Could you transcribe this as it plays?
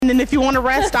then if you want to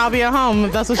rest, I'll be at home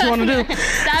if that's what you want to do.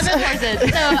 Sabbath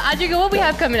horses. So, Audrey, what we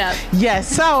have coming up?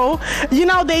 Yes, so, you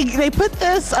know, they put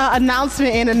this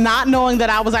announcement in and not knowing that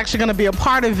I was actually going to be a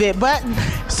part of it, but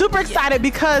super excited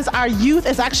because our youth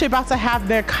is actually about to have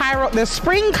their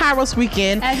spring Kairos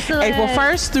weekend. Excellent. April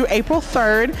 1st through April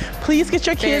 3rd. Please get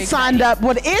your kids signed up.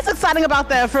 What is exciting about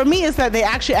that for me is that they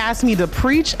actually asked me to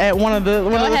preach at one of the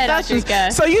sessions.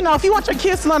 Audrika. So, you know, if you want your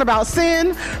kids to learn about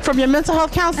sin from your mental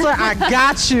health counselor, I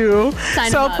got you.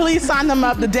 So please sign them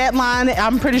up. The deadline,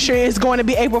 I'm pretty sure, is going to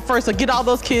be April 1st. So get all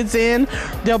those kids in.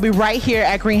 They'll be right here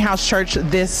at Greenhouse Church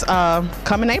this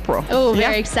coming April. Oh,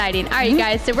 very exciting. All right,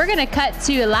 guys. So we're going to cut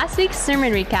to last week's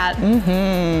sermon recap.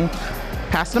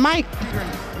 Pass the mic.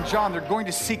 John, they're going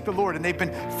to seek the Lord, and they've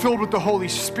been filled with the Holy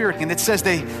Spirit. And it says,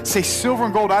 they say, silver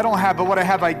and gold I don't have, but what I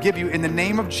have I give you. In the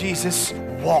name of Jesus,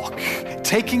 walk.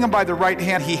 Taking him by the right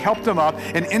hand, he helped him up,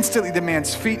 and instantly the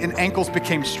man's feet and ankles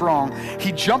became strong.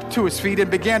 He jumped to his feet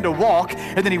and began to walk,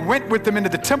 and then he went with them into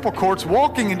the temple courts,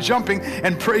 walking and jumping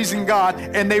and praising God.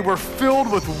 And they were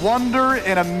filled with wonder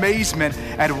and amazement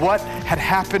at what had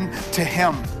happened to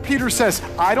him. Peter says,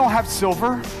 I don't have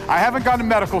silver, I haven't gone to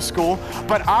medical school,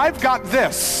 but I've got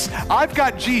this. I've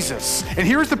got Jesus. And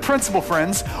here's the principle,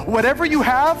 friends. Whatever you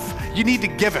have, you need to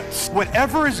give it.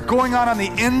 Whatever is going on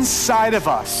the inside of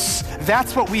us,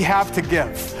 that's what we have to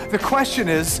give. The question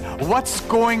is, what's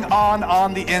going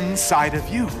on the inside of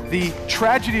you? The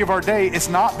tragedy of our day is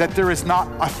not that there is not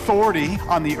authority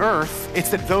on the earth. It's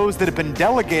that those that have been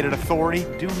delegated authority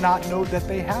do not know that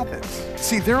they have it.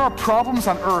 See, there are problems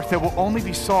on earth that will only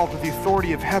be solved with the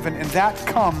authority of heaven, and that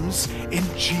comes in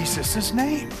Jesus'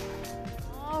 name.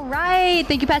 All right.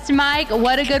 Thank you, Pastor Mike.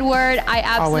 What a good word. I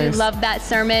absolutely love that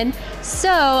sermon. So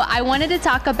I wanted to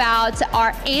talk about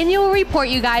our annual report,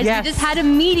 you guys. Yes. We just had a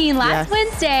meeting last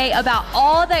Wednesday about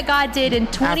all that God did in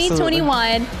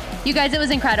 2021. Absolutely. You guys, it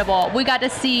was incredible. We got to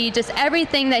see just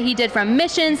everything that he did, from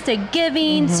missions to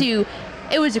giving to...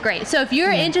 It was great. So if you're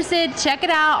interested, check it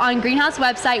out on Greenhouse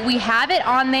website. We have it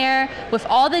on there with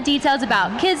all the details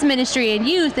about kids ministry and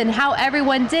youth and how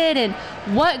everyone did and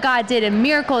what God did and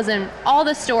miracles and all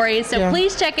the stories. So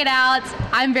please check it out.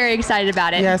 I'm very excited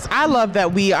about it. Yes, I love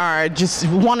that we are just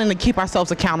wanting to keep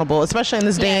ourselves accountable, especially in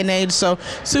this day and age. So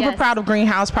super proud of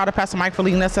Greenhouse, proud of Pastor Mike for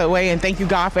leading us that way, and thank you,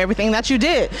 God, for everything that you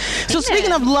did. So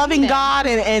speaking of loving God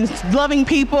and loving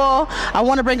people, I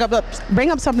want to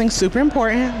bring up something super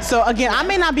important. So again, I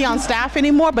may not be on staff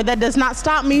anymore, but that does not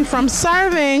stop me from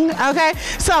serving. Okay,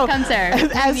 so come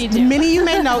serve. As many of you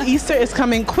may know, Easter is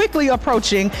quickly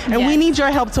approaching, and we need your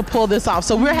help to pull this off.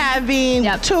 So we're having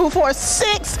 2, 4,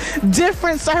 6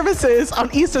 different services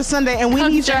on Easter Sunday, and we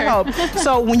need your help.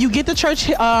 So when you get to church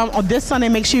on this Sunday,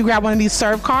 make sure you grab one of these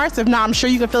serve cards. If not, I'm sure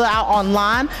you can fill it out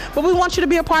online. But we want you to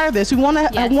be a part of this. We want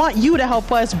to want you to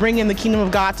help us bring in the kingdom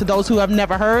of God to those who have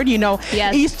never heard. You know,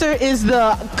 Easter is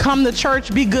the come to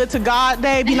church, be good to God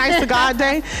day, be nice to God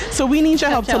day. So we need your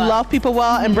help to love people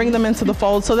well and bring them into the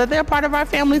fold so that they're part of our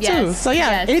family too. So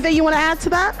anything you want to add to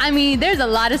that? I mean, there's a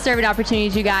lot of serving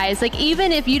opportunities, you guys. Like,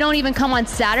 even if you don't even come on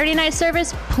Saturday night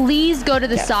service, please go to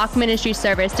the SOC ministry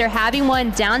service. They're having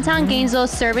one downtown Gainesville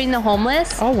serving the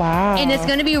homeless. Oh, wow. And it's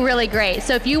going to be really great.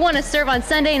 So if you want to serve on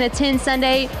Sunday and attend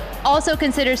Sunday, also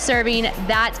consider serving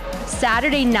that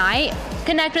Saturday night.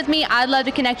 Connect with me. I'd love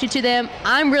to connect you to them.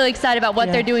 I'm really excited about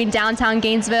what they're doing downtown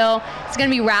Gainesville. It's going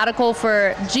to be radical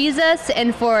for Jesus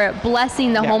and for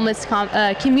blessing the homeless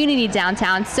community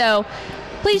downtown. So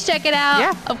please check it out.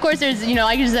 Yeah. Of course, there's,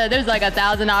 like you said, there's like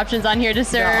 1,000 options on here to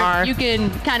serve. You can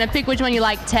kind of pick which one you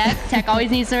like. Tech always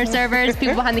needs more servers.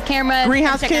 People behind the camera.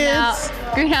 Greenhouse Kids.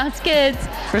 Greenhouse Kids.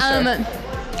 For sure.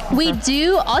 We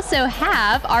do also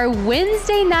have our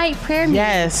Wednesday night prayer meetings.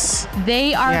 Yes.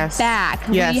 They are back.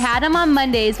 Yes. We had them on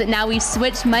Mondays, but now we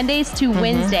switched Mondays to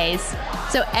Wednesdays.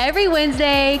 So every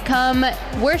Wednesday, come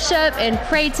worship and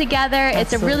pray together. Absolutely.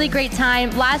 It's a really great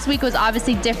time. Last week was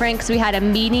obviously different because we had a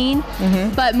meeting.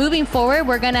 But moving forward,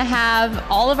 we're going to have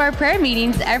all of our prayer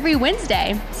meetings every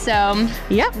Wednesday. So,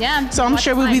 So I'm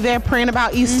sure we'll be there praying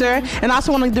about Easter. And I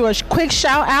also want to do a quick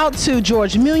shout out to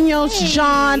George Munoz,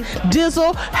 John,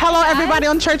 Dizzle. Hello, everybody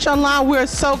on Church Online. We're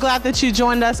so glad that you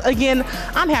joined us. Again,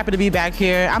 I'm happy to be back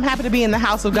here. I'm happy to be in the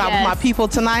house of God with my people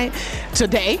today.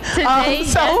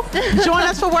 So join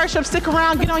us for worship. Stick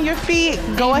around, get on your feet,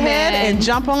 go ahead and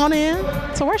jump on in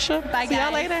to worship. Bye, See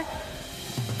y'all guys. later.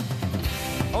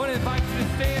 I want to invite you to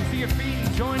stand to your feet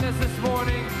and join us this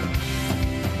morning.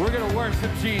 We're going to worship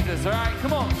Jesus, all right?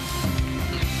 Come on.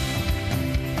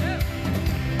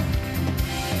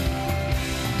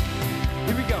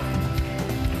 Here we go.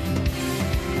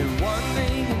 And one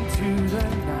thing into the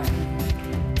night,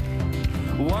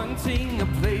 wanting a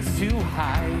place to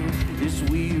hide this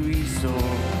weary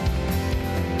soul,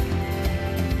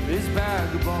 this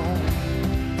vagabond.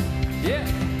 Yeah.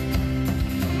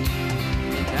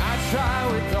 I try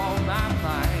with all my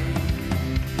might,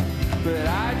 but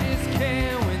I just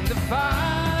can't win the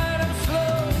fight. I'm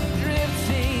slowly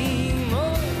drifting,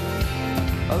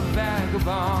 a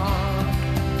vagabond.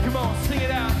 Come on, sing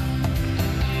it out.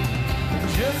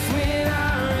 Just when I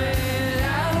ran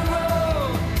out of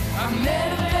road, I met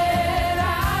a man I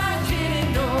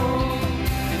didn't know,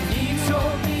 and he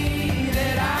told me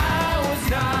that I was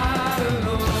not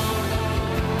alone.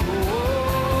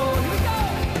 Oh, here we go.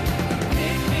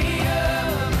 Pick me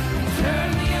up, turn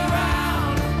me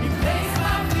around, he placed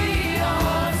my feet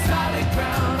on solid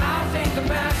ground. I thank the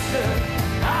Master,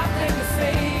 I thank the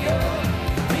Savior,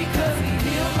 because he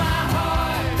healed my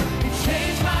heart, he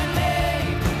changed my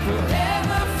name,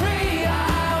 forever free.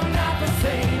 I'm not the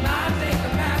same. I thank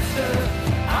the Master,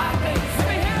 I thank the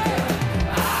Savior,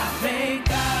 I thank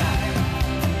God.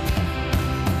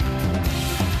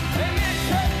 Amen,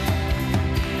 church.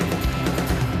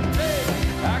 Hey,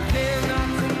 I cannot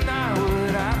deny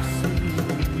what I've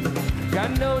seen. Got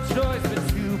no choice but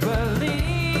to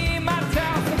believe. My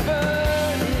doubts are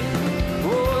burning.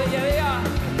 Oh yeah, they are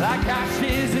like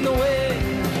ashes in the wind.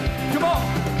 Come on.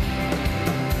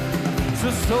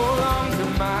 So long to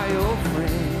my old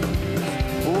friends.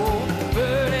 Oh,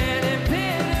 burden and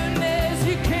bitterness,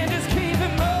 you can't just keep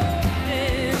it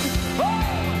moving. Oh,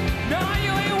 no,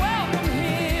 you ain't welcome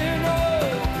here, no.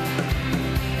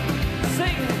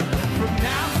 Sing it. From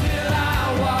now till I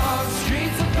walk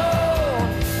streets of gold,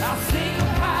 I'll sing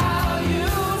of how you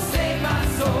saved my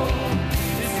soul.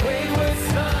 This wayward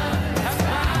son has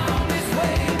found his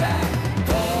way back.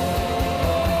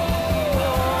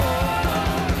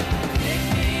 Pick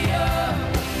me up,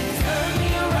 turn me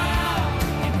around,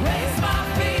 and place my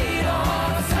feet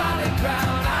on solid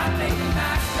ground. I thank the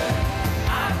Master,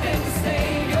 I thank the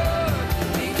Savior,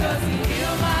 because he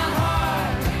healed my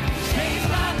heart, changed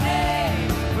my name,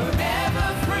 forever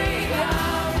free.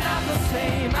 I'm not the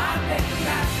same. I thank the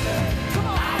Master,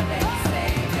 I thank the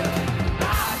Savior,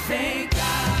 I thank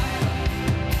God.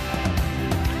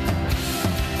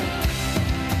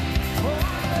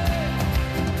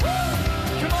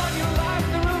 Come on, you alive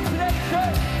in the room today,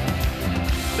 church.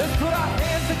 Let's put our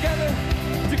hands together,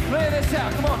 declare this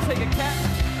out. Come on, take a cap.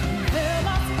 There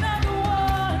lost another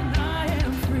one. I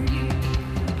am free.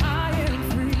 I am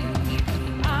free.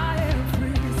 I am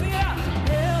free. Sing it out.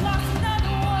 There lost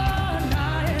another one.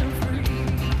 I am free.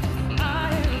 I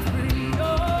am free.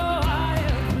 Oh, I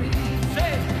am free. Say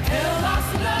it. There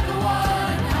lost another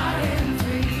one. I am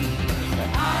free.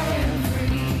 I am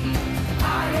free.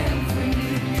 I am free.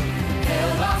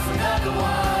 There lost another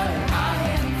one. I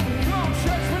am free. Come on,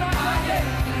 church, we're not done yet.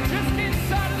 Just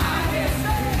inside of me. I am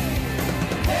free.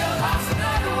 There lost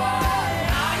another one.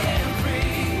 I am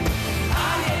free.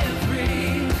 I am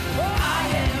free. Oh, I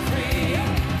am free.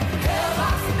 There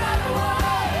lost another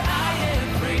one. I am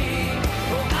free.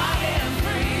 Oh, I am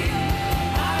free.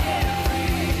 I am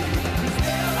free.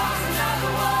 There lost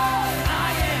another one.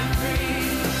 I am free.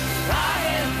 I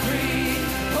am free.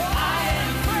 Oh, I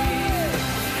am free.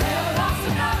 There lost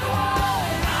another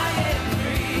one. I am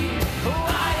free. Oh,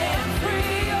 I am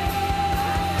free.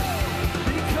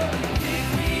 Because you pick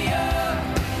me up,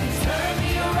 you turn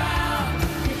me around,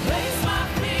 you place my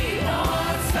feet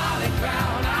on solid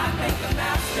ground. I thank the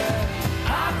Master, I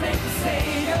thank the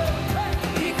Savior,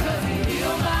 because he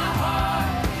healed my heart,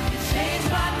 he changed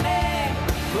my name,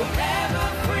 forever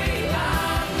free.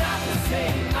 I'm not the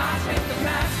same. I thank the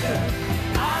Master,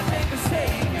 I thank the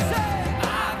Savior,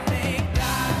 I thank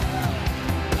God.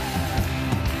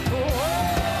 Oh,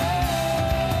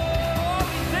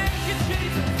 we thank you,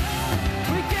 Jesus.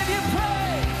 We give you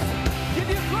praise, give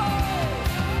you glory.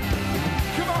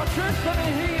 Come on, church, let me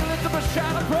hear you lift up a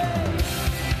shout of praise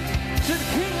to the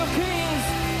King of Kings.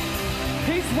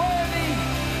 He's worthy.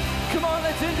 Come on,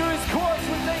 let's enter his courts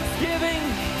with thanksgiving.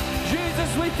 Jesus,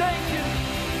 we thank you.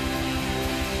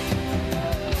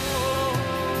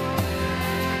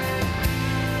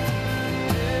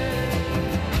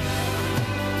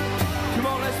 Come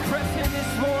on, let's press in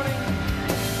this morning.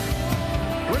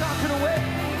 We're not going to wait.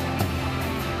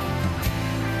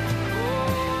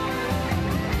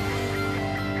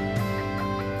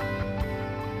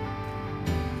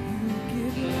 You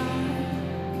give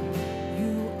life,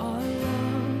 you are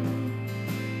love,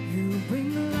 you bring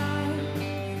light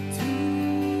to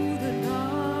the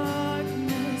dark.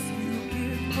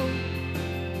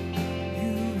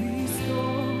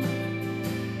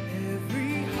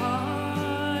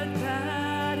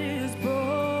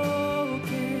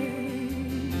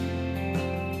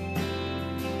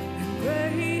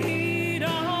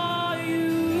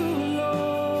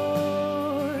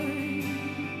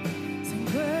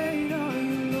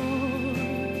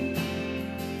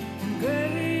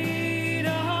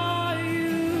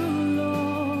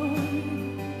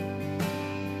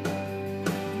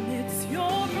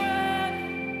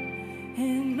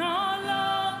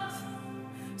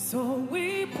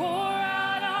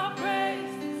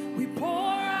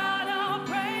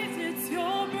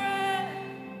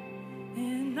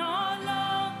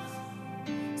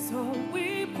 So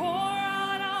we pour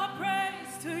out our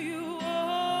praise to you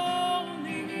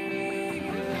only.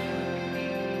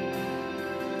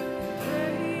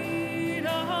 Great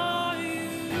are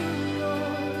you,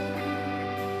 Lord.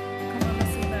 Come on,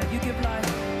 let's sing that. You give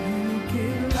life. You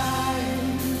give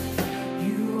life.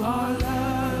 You are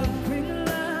love. Bring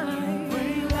light.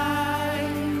 Bring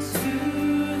light to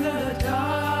the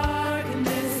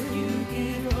darkness. You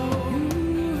give hope.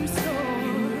 You restore.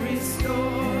 You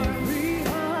restore every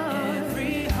heart.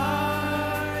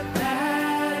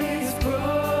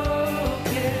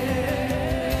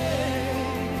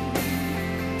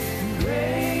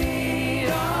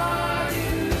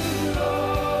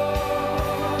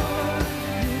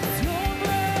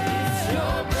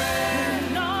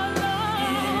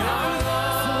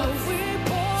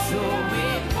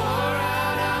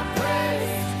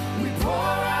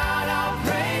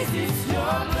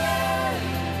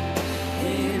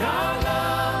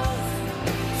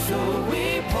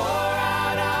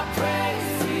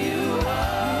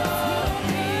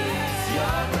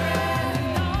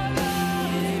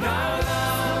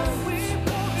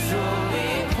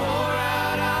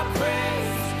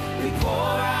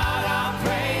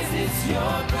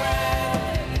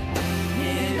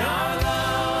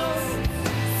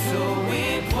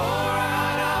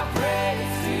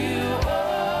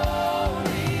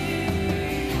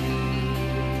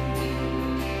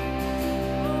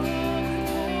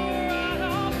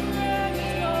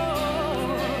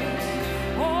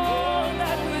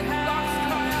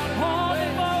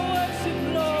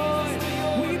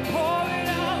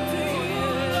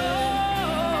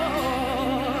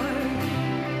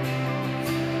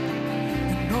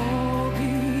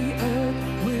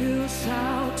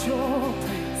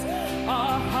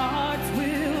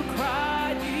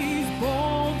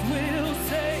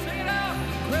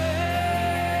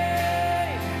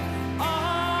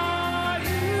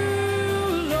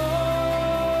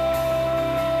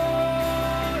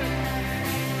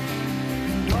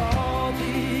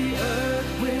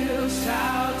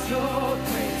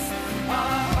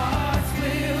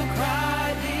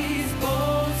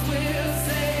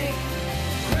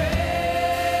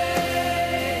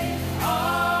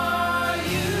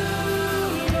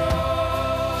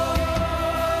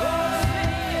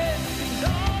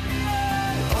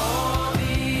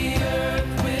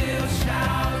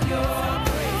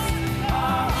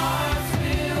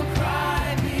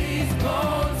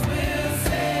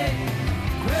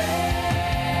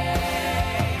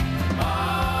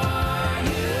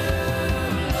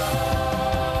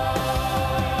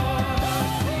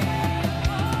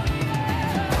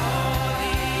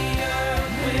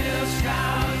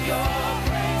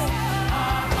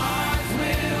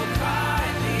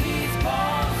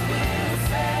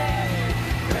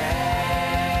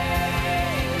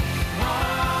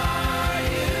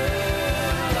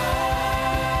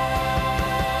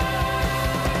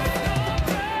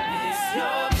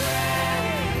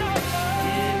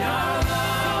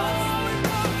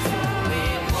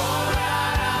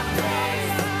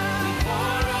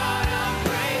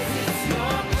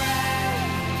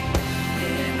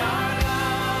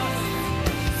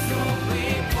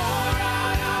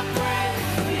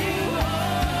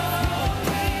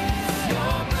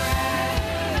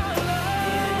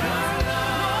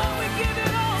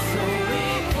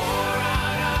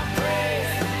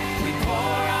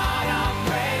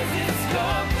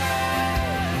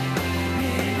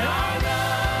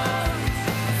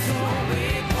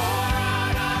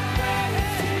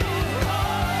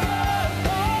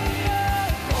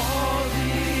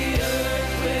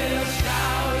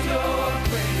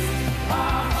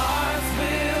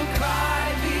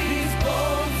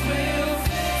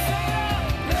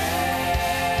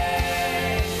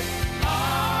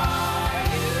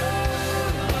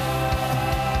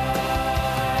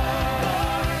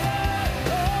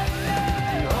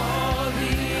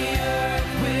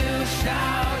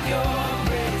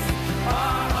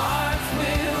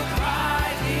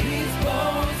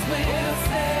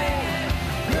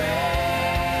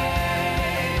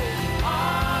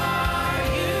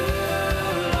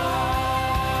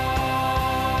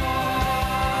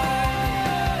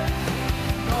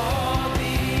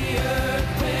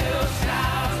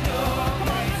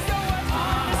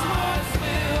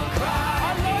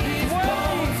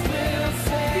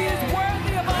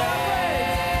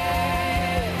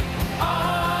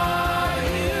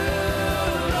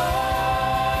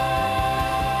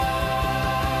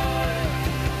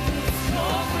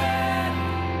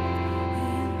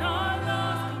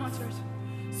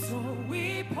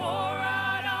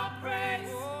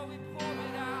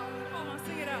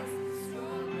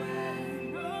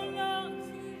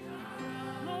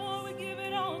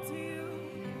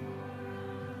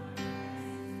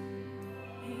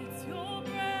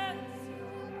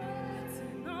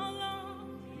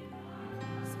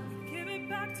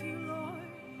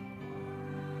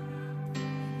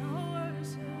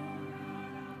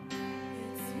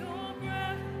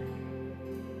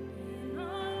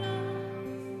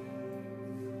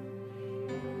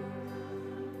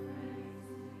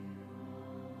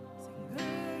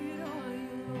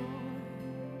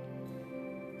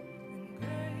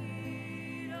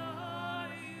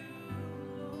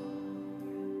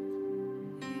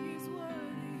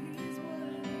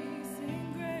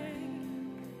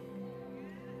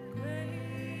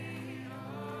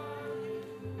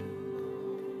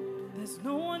 There's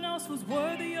no one else who's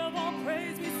worthy of all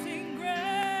praise. We sing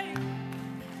great,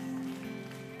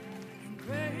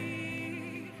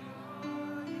 great.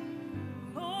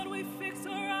 Lord, we fix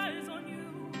our eyes on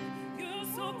you. You're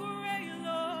so great,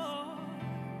 Lord.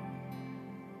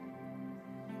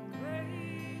 Great.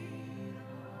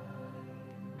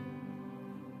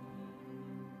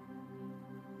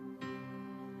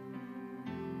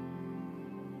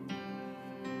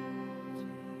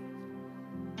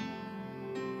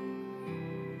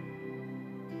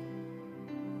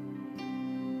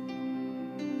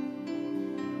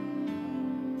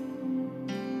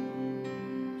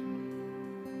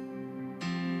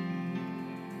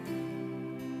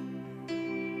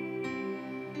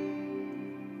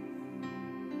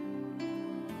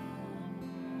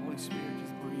 Holy Spirit,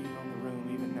 just breathe on the room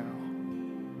even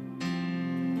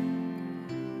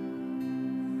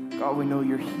now. God, we know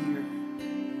you're here.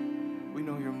 We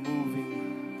know you're moving.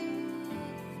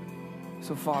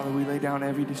 So, Father, we lay down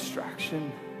every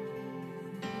distraction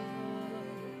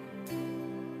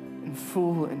in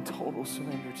full and total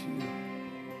surrender to you.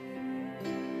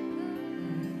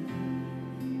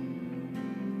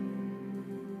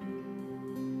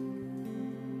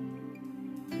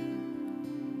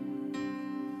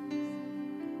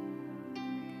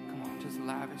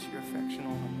 Lavish your affection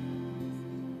on him.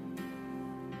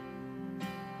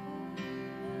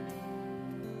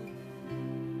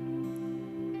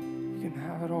 You can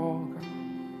have it all, God.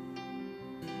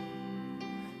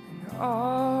 And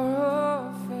our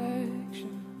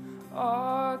affection,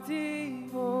 our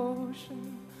devotion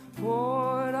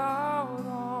poured out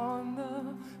on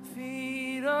the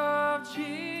feet of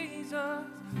Jesus.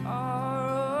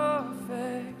 Our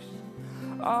affection,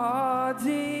 our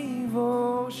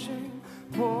devotion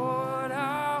poured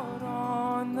out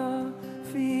on the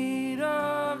feet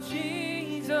of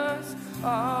Jesus.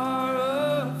 Our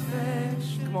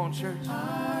affection, come on, church.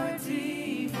 Our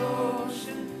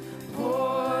devotion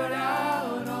poured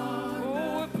out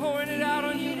on we're pouring it out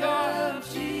on you, God.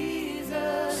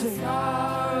 Jesus. Sing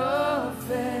our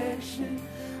affection,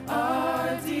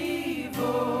 our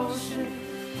devotion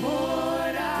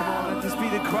poured out. Come on, let this be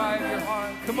the cry of your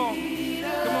heart. Come on,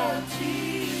 come on.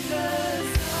 Jesus.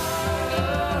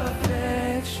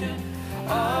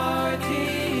 Our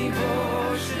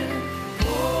devotion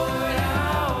poured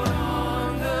out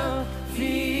on the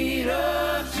feet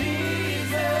of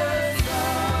Jesus.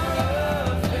 Our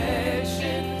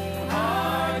affection,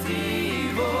 our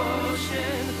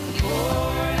devotion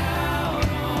poured out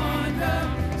on the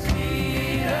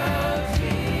feet of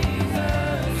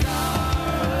Jesus.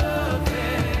 Our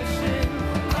affection,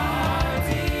 our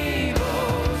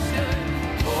devotion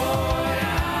poured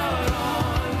out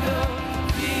on the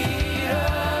feet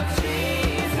of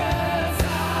Jesus.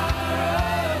 Our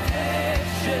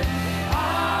affection,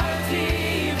 our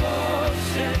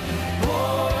devotion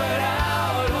poured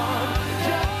out on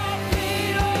your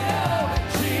feet. Oh,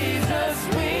 Jesus,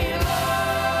 we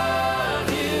love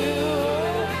you,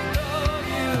 love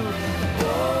you.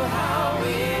 Oh, how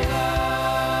we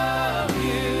love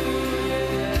you.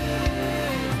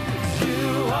 You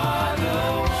are the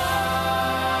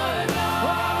one,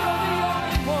 you're the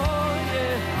only one,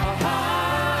 yeah. Our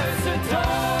hearts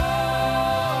adore.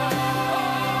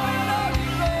 Oh, we love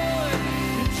you, Lord.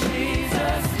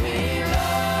 Jesus, we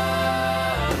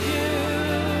love you,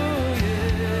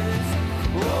 yes.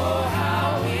 Oh, how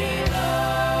we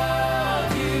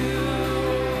love you.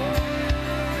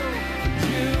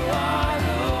 You are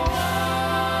the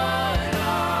one,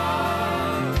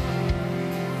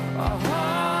 our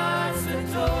hearts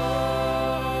adore.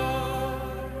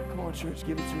 Come on, church,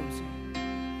 give it to him.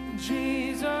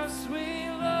 Jesus, we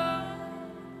love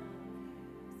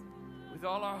with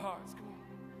all our hearts. Come on.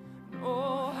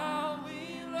 Oh, how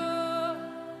we love.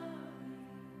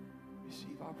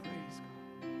 Receive our praise,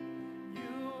 God.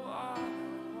 You are the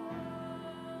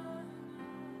one.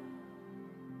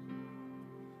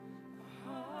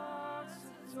 Our hearts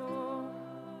adore.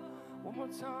 One more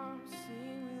time,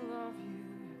 sing, we love you.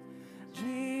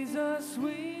 Jesus,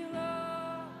 we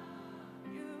love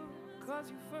you, 'cause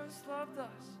you first loved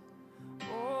us.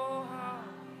 Oh, how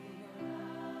we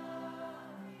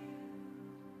love you.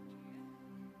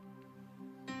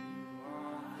 You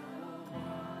are the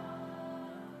one.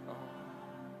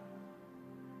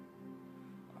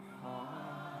 Our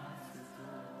hearts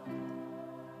adore.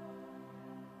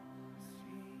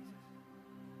 Jesus.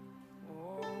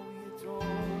 Oh, we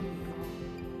adore you, God.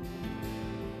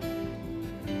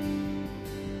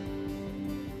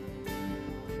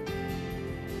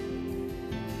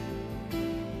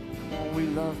 We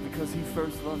love because he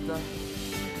first loved us.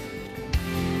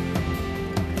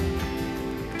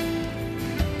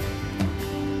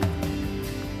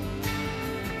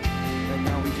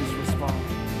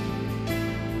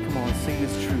 on, sing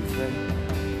this truth, right?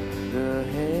 The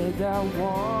head that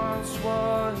once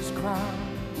was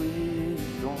crowned with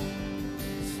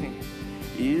thorns, sing,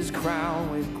 is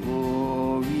crowned with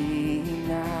glory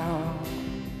now.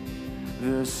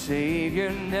 The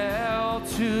Savior knelt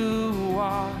to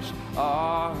wash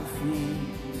our feet.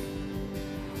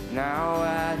 Now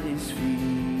at his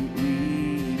feet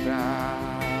we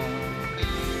bow.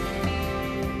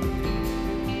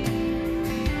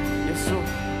 Yes, so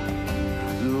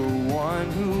the one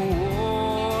who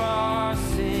wore our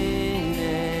sin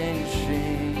and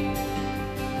shame,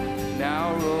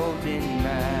 now robed in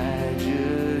majesty,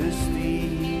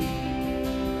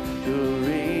 the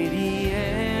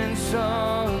radiance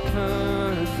of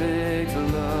perfect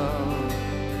love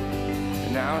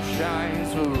now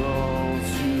shines for all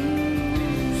to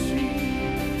see.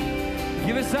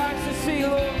 Give us eyes to see,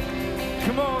 Lord.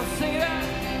 Come on, sing it out.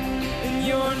 In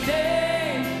your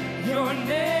name,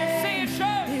 sing it,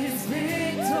 church, is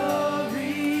victory.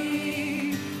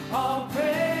 All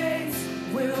praise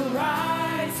will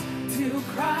rise to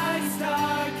Christ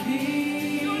our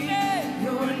King.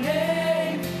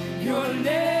 Your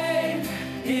name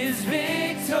is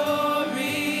victory.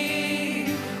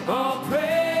 All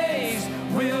praise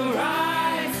will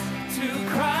rise to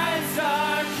Christ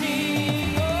our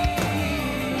King.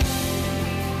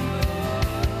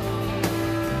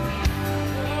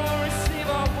 Oh, receive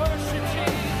our worship,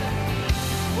 Jesus.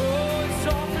 Oh, it's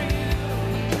all for you.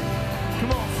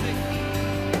 Come on, sing.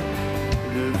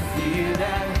 The fear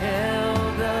that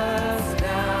held us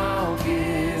now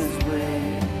gives way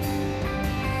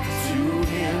to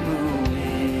him who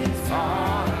is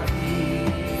our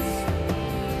peace.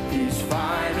 His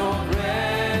final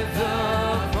breath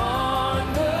upon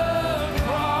the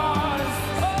cross,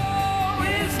 oh,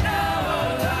 is now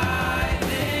alive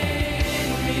in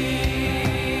me.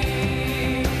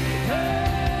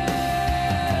 Hey,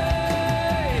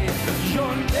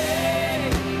 your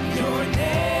name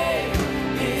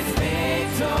is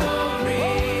victory.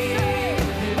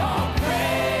 All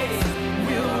praise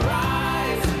will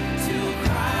rise to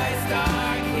Christ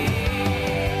our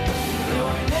King.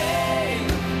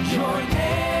 Your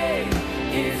name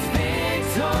is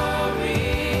victory.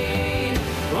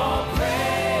 All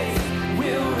praise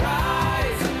will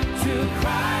rise to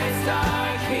Christ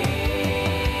our King.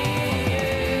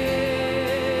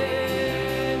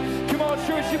 Come on,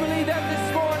 church, you believe that this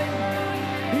morning?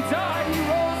 He died, he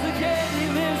rose again, he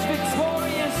lives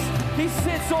victorious, he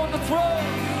sits on the throne.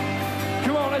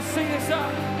 Come on, let's sing this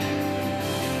out.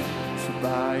 So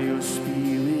by your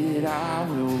spirit I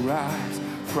will rise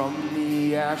from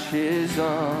the ashes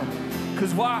of.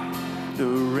 Cause why? The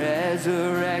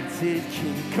resurrected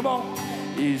King, come on,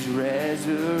 is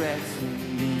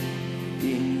resurrecting me.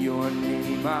 In your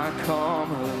name I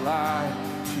come alive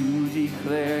to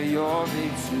declare your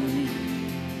victory.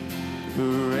 The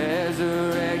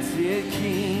resurrected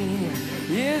King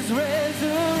is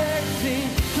resurrecting.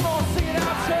 Come on, sing it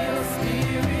out, church.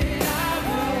 Spirit, I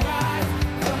will rise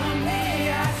from the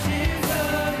ashes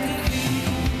of defeat.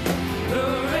 The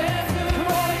resurrected, come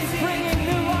on, he's bringing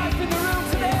new life in the room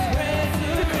today.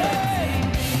 Declare.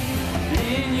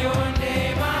 In your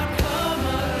name I come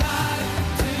alive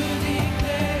to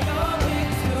declare your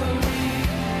victory.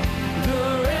 The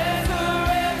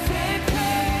resurrected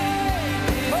King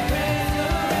is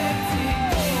resurrecting.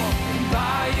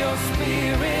 By your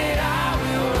spirit I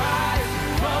will rise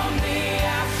from the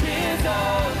ashes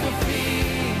of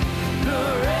defeat. The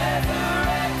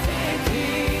resurrected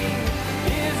King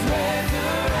is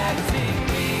resurrecting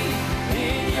me.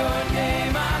 In your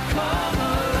name I come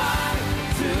alive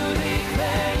to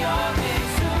declare your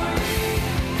victory.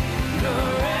 The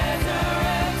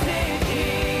resurrected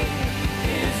King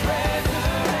is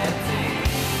resurrecting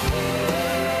me.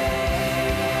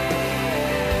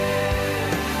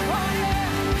 Oh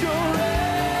yeah, you're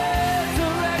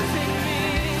resurrecting me,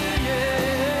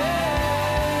 yeah.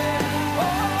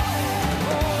 Oh,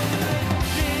 the name of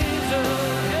Jesus,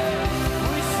 yeah.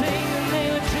 We sing the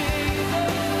name of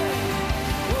Jesus.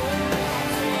 Oh,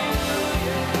 Jesus.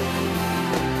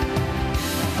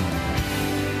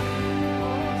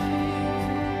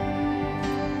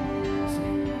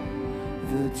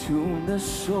 The tomb the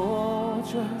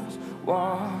soldiers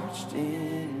watched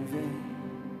in vain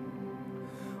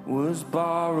was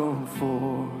borrowed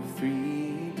for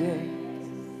 3 days.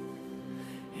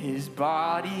 His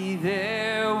body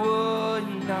there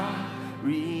would not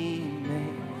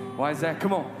remain. Why is that?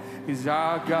 Come on. Because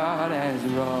our God has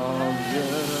robbed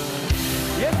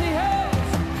us. Yes, he has.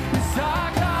 Because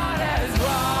our God has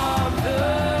robbed the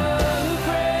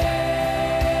grave.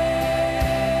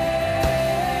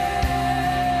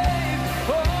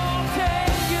 Oh,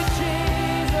 thank you,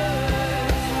 Jesus.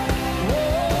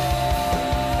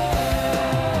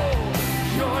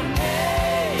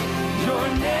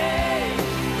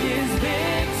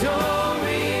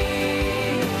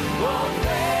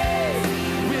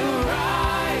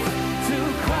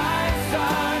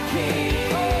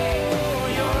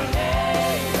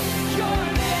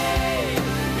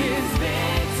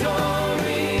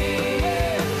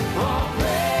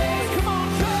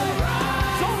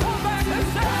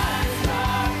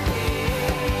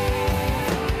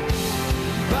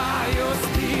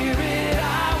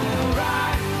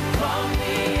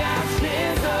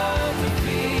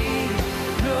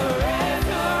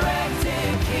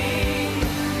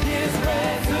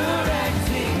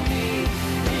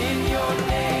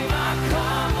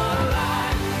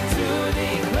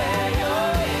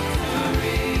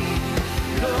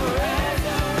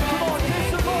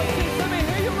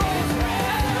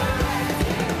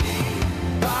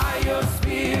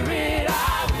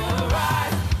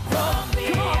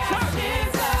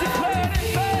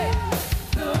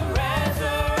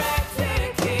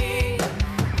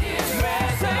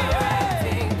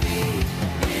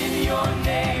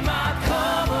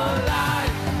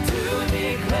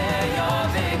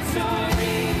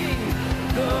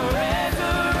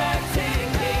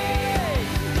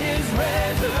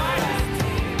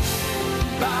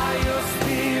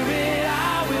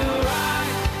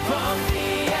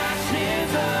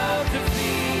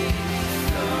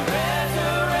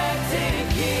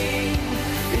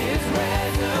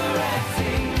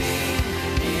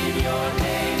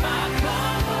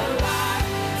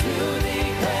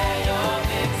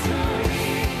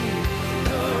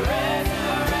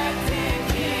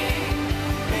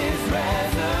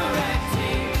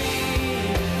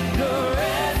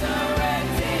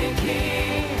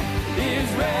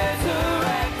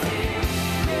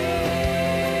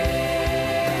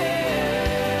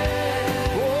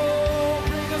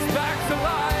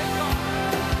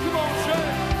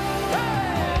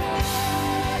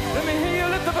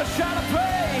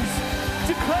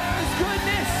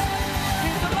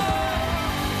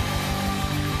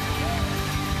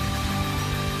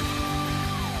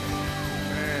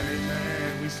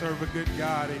 serve a good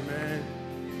God, amen.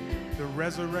 The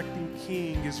resurrecting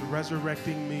King is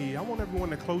resurrecting me. I want everyone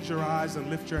to close your eyes and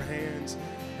lift your hands,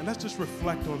 and let's just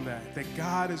reflect on that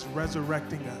God is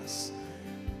resurrecting us.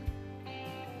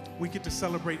 We get to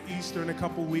celebrate Easter in a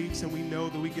couple weeks, and we know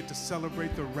that we get to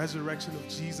celebrate the resurrection of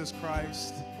Jesus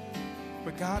Christ.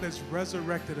 But God has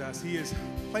resurrected us. He has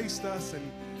placed us and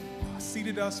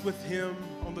seated us with him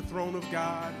on the throne of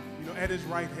God, at his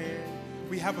right hand.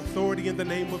 We have authority in the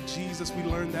name of Jesus. We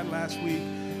learned that last week.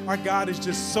 Our God is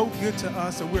just so good to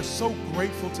us, and we're so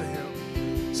grateful to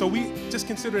him. So we just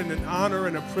consider it an honor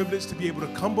and a privilege to be able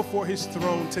to come before his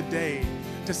throne today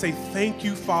to say thank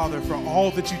you, Father, for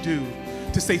all that you do,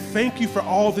 to say thank you for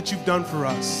all that you've done for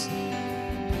us.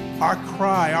 Our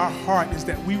cry, our heart is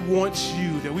that we want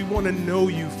you, that we want to know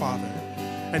you, Father.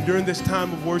 And during this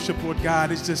time of worship, Lord God,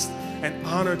 it's just an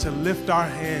honor to lift our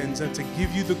hands and to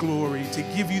give you the glory, to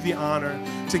give you the honor,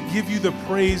 to give you the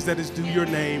praise that is due your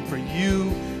name, for you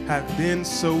have been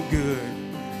so good,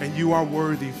 and you are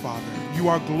worthy, Father. You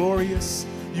are glorious,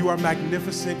 you are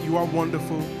magnificent, you are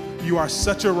wonderful, you are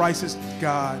such a righteous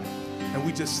God, and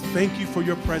we just thank you for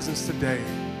your presence today.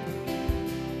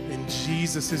 In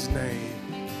Jesus' name,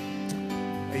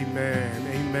 amen,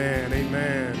 amen,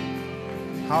 amen.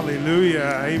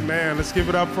 Hallelujah. Amen. Let's give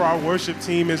it up for our worship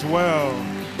team as well.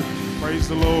 Praise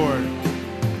the Lord.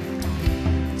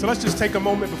 So let's just take a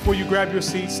moment before you grab your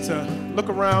seats to look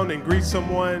around and greet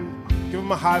someone. Give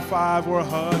them a high five or a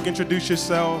hug. Introduce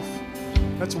yourself.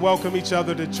 Let's welcome each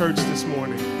other to church this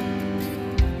morning.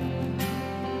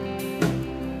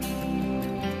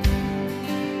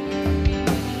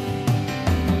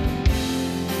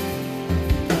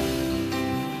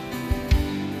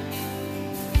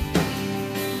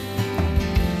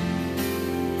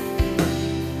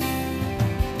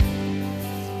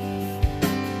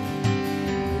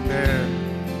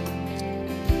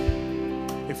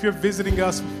 If you're visiting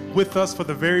us with us for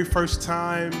the very first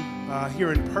time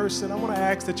here in person, I want to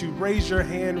ask that you raise your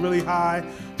hand really high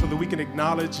so that we can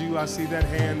acknowledge you. I see that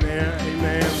hand there.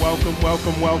 Amen. Welcome,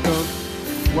 welcome,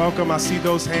 welcome. Welcome. I see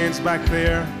those hands back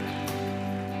there.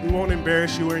 We won't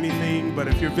embarrass you or anything, but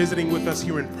if you're visiting with us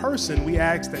here in person, we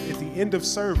ask that at the end of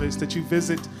service that you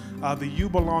visit the You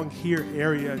Belong Here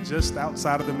area just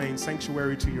outside of the main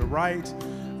sanctuary to your right.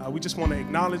 We just want to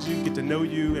acknowledge you, get to know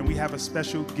you, and we have a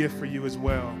special gift for you as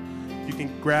well. You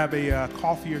can grab a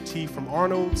coffee or tea from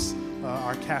Arnold's,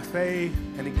 our cafe,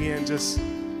 and again,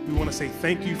 we want to say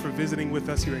thank you for visiting with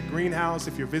us here at Greenhouse.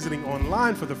 If you're visiting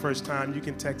online for the first time, you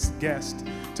can text GUEST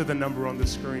to the number on the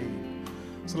screen.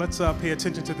 So let's pay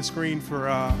attention to the screen for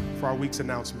our week's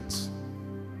announcements.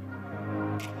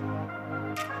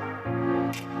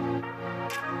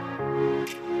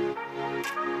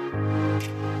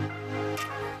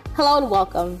 Hello and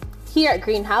welcome here at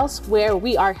Greenhouse, where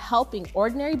we are helping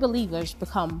ordinary believers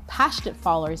become passionate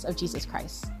followers of Jesus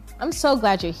Christ. I'm so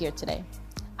glad you're here today.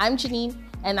 I'm Janine,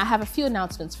 and I have a few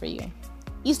announcements for you.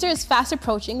 Easter is fast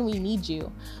approaching, and we need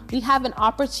you. We have an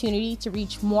opportunity to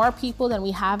reach more people than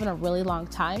we have in a really long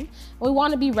time, and we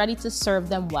want to be ready to serve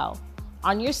them well.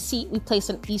 On your seat, we place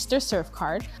an Easter serve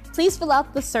card. Please fill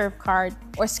out the serve card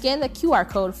or scan the QR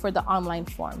code for the online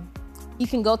form. You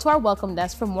can go to our welcome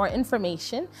desk for more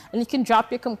information, and you can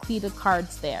drop your completed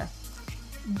cards there.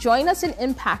 Join us in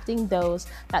impacting those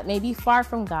that may be far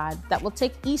from God, that will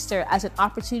take Easter as an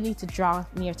opportunity to draw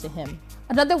near to Him.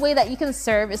 Another way that you can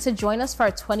serve is to join us for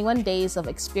our 21 days of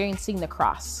experiencing the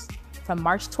cross, from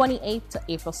March 28th to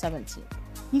April 17th.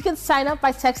 You can sign up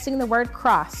by texting the word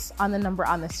CROSS on the number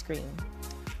on the screen.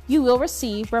 You will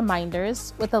receive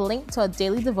reminders with a link to a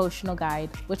daily devotional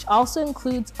guide, which also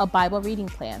includes a Bible reading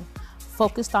plan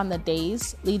focused on the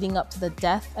days leading up to the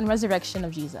death and resurrection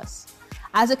of Jesus.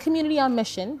 As a community on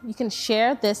mission, you can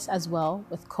share this as well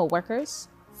with coworkers,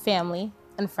 family,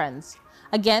 and friends.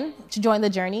 Again, to join the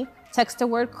journey, text the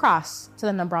word CROSS to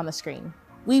the number on the screen.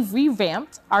 We've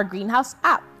revamped our Greenhouse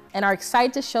app and are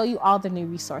excited to show you all the new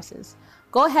resources.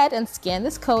 Go ahead and scan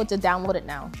this code to download it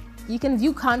now. You can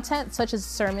view content such as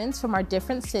sermons from our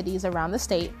different cities around the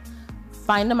state,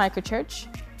 find a microchurch,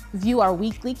 view our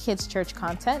weekly kids' church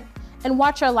content, and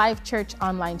watch our live church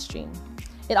online stream.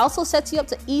 It also sets you up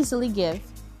to easily give,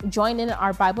 join in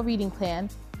our Bible reading plan.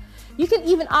 You can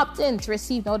even opt in to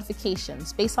receive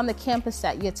notifications based on the campus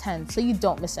that you attend so you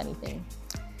don't miss anything.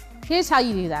 Here's how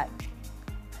you do that.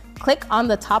 Click on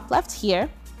the top left here,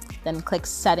 then click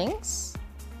Settings,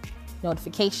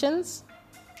 Notifications,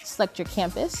 select your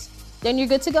campus, then you're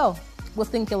good to go. We'll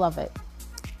think you'll love it.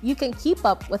 You can keep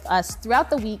up with us throughout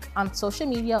the week on social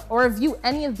media or review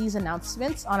any of these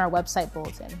announcements on our website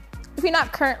bulletin. If you're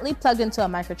not currently plugged into a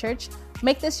microchurch,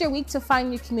 make this your week to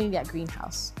find your community at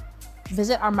Greenhouse.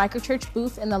 Visit our microchurch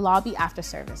booth in the lobby after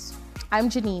service. I'm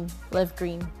Janine, Live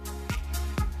Green.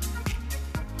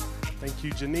 Thank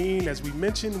you, Janine. As we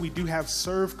mentioned, we do have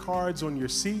serve cards on your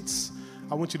seats.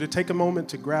 I want you to take a moment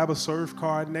to grab a serve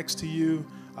card next to you,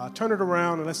 turn it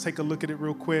around, and let's take a look at it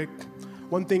real quick.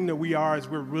 One thing that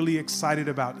we're really excited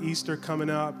about Easter coming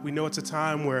up. We know it's a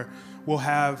time where we'll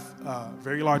have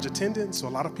very large attendance, so a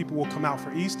lot of people will come out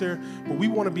for Easter, but we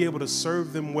want to be able to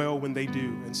serve them well when they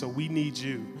do, and so we need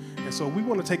you. And so we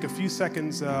want to take a few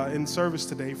seconds in service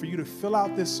today for you to fill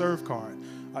out this serve card.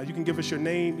 You can give us your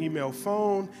name, email,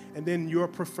 phone, and then your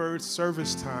preferred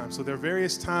service time. So there are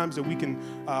various times that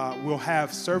we'll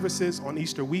have services on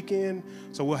Easter weekend.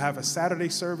 So we'll have a Saturday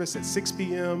service at 6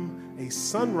 p.m., a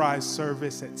sunrise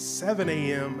service at 7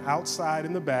 a.m. outside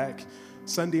in the back,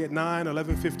 Sunday at 9,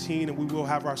 11:15, and we will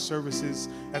have our services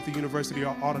at the University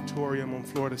Auditorium on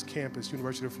Florida's campus,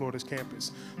 University of Florida's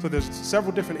campus. So there's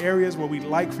several different areas where we'd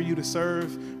like for you to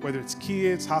serve, whether it's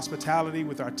kids, hospitality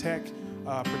with our tech,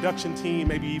 production team,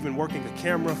 maybe even working a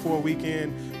camera for a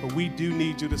weekend, but we do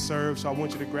need you to serve, so I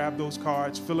want you to grab those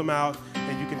cards, fill them out,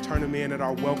 and you can turn them in at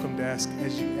our welcome desk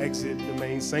as you exit the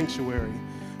main sanctuary.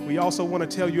 We also want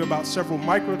to tell you about several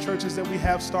micro churches that we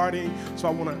have starting, so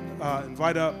I want to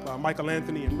invite up Michael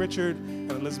Anthony and Richard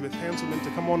and Elizabeth Hanselman to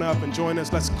come on up and join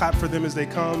us. Let's clap for them as they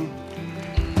come.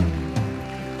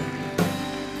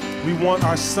 We want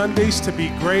our Sundays to be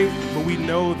great, but we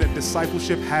know that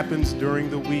discipleship happens during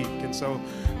the week. And so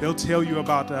they'll tell you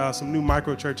about some new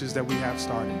micro churches that we have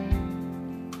started.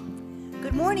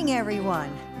 Good morning,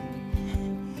 everyone.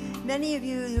 Many of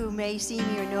you who may see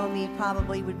me or know me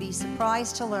probably would be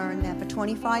surprised to learn that for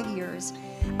 25 years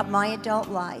of my adult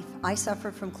life, I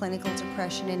suffered from clinical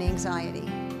depression and anxiety.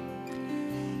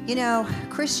 You know,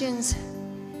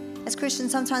 as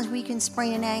Christians, sometimes we can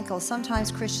sprain an ankle.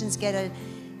 Sometimes Christians get a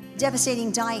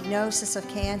devastating diagnosis of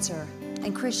cancer,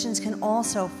 and Christians can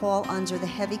also fall under the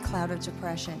heavy cloud of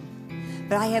depression.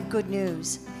 But I have good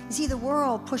news. You see, the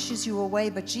world pushes you away,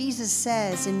 but Jesus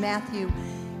says in Matthew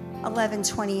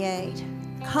 11:28,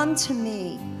 "Come to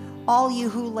me, all you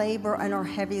who labor and are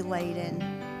heavy laden."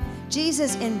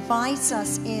 Jesus invites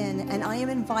us in, and I am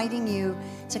inviting you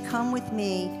to come with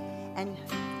me and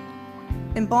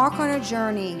embark on a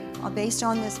journey based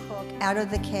on this book, Out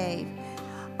of the Cave.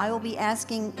 I will be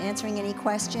answering any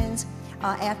questions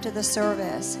after the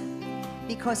service,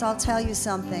 because I'll tell you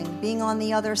something, being on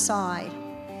the other side,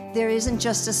 there isn't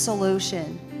just a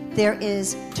solution, there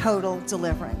is total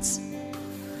deliverance.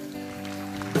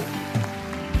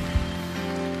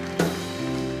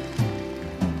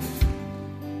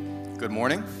 Good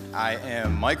morning. I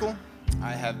am Michael.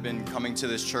 I have been coming to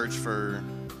this church for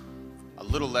a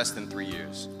little less than 3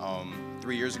 years.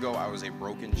 3 years ago, I was a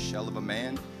broken shell of a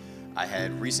man. I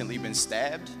had recently been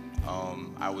stabbed.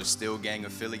 I was still gang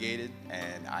affiliated,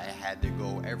 and I had to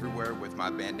go everywhere with my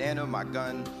bandana, my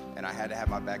gun, and I had to have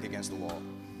my back against the wall.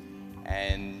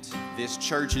 And this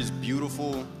church's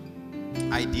beautiful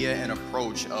idea and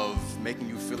approach of making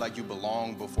you feel like you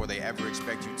belong before they ever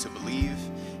expect you to believe,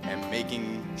 and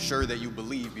making sure that you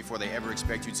believe before they ever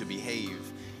expect you to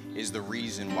behave, is the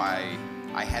reason why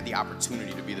I had the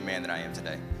opportunity to be the man that I am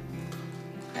today.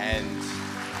 And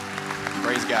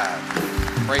praise God.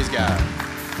 Praise God.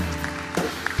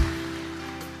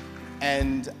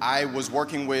 And I was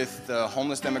working with the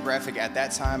homeless demographic at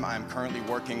that time. I'm currently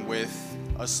working with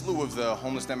a slew of the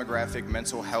homeless demographic,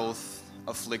 mental health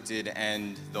afflicted,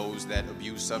 and those that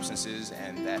abuse substances,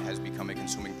 and that has become a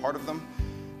consuming part of them.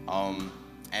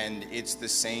 And it's the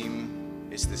same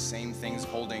things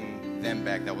holding them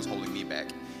back that was holding me back.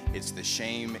 It's the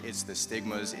shame, it's the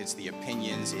stigmas, it's the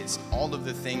opinions, it's all of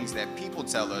the things that people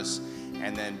tell us,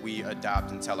 and then we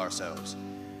adopt and tell ourselves.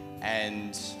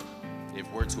 And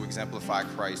if we're to exemplify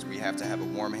Christ, we have to have a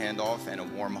warm handoff and a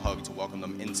warm hug to welcome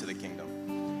them into the kingdom.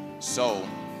 So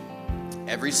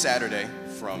every Saturday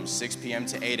from 6 p.m.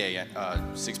 to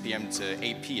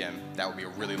 8 p.m., that would be a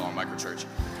really long microchurch.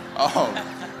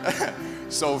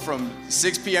 So from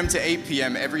 6 p.m. to 8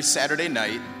 p.m. every Saturday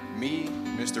night, me,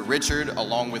 Mr. Richard,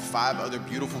 along with 5 other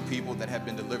beautiful people that have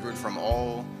been delivered from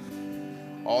all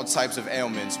types of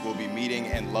ailments, will be meeting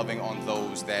and loving on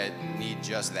those that need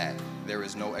just that. There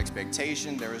is no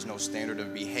expectation, there is no standard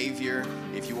of behavior.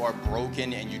 If you are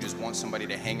broken and you just want somebody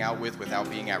to hang out with without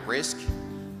being at risk,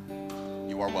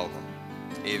 you are welcome.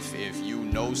 If you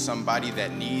know somebody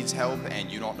that needs help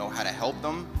and you don't know how to help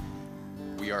them,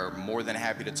 we are more than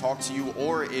happy to talk to you.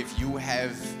 Or if you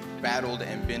have battled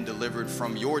and been delivered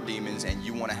from your demons and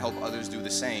you want to help others do the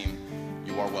same,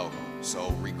 you are welcome.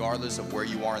 So regardless of where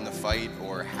you are in the fight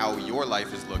or how your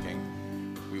life is looking,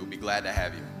 we will be glad to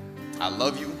have you. I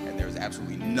love you, and there's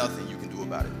absolutely nothing you can do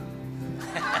about it.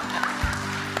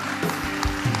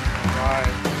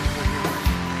 Right.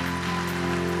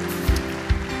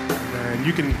 And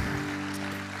you can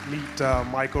meet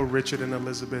Michael, Richard, and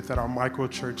Elizabeth at our micro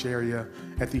church area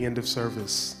at the end of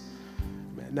service.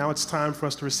 Now it's time for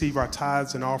us to receive our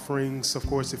tithes and offerings. Of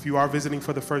course, if you are visiting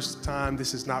for the first time,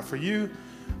 this is not for you.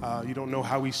 You don't know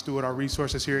how we steward our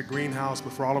resources here at Greenhouse,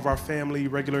 but for all of our family,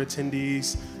 regular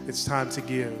attendees, it's time to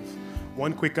give.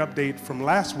 One quick update from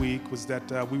last week was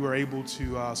that we were able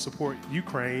to support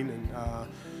Ukraine and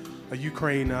a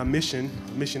Ukraine mission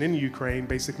in Ukraine,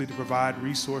 basically to provide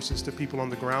resources to people on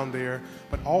the ground there,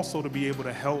 but also to be able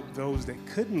to help those that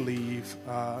couldn't leave.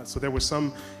 So there were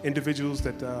some individuals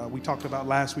that we talked about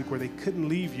last week where they couldn't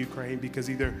leave Ukraine because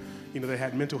either they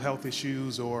had mental health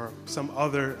issues or some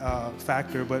other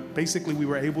factor, but basically we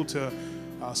were able to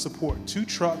support 2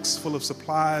 trucks full of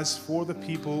supplies for the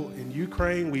people in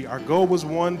Ukraine. Our goal was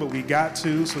 1, but we got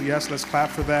 2, so yes, let's clap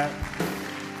for that.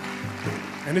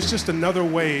 And it's just another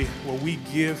way where we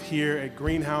give here at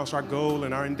Greenhouse. Our goal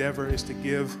and our endeavor is to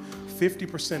give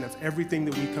 50% of everything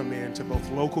that we come in to both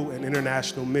local and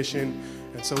international mission.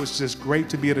 And so it's just great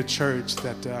to be at a church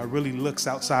that really looks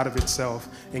outside of itself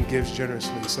and gives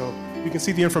generously. So you can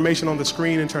see the information on the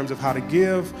screen in terms of how to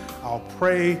give. I'll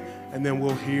pray, and then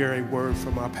we'll hear a word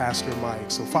from our Pastor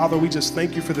Mike. So Father, we just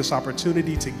thank you for this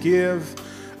opportunity to give.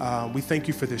 We thank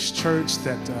you for this church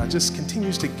that just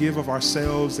continues to give of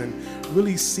ourselves and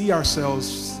really see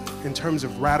ourselves in terms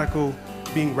of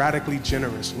being radically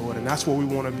generous, Lord. And that's what we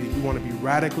want to be. We want to be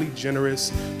radically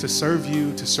generous to serve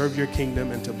you, to serve your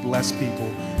kingdom, and to bless people.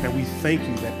 And we thank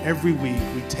you that every week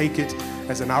we take it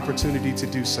as an opportunity to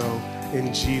do so.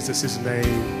 In Jesus'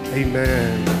 name,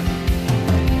 amen.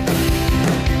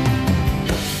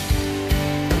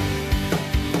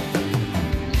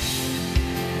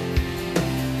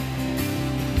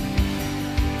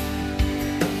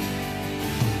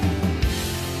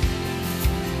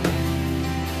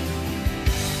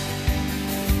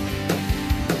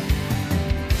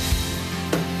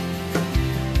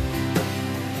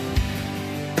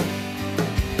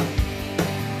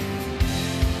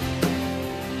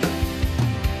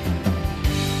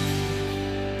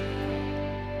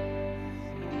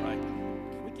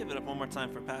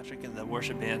 And the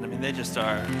worship band, I mean, they just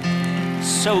are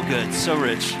so good, so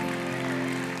rich.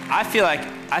 I feel like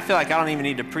I don't even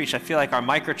need to preach. I feel like our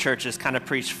micro church has kind of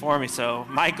preached for me. So,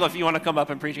 Michael, if you want to come up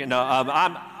and preach,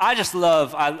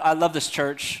 I love this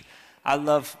church. I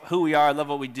love who we are. I love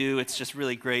what we do. It's just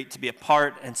really great to be a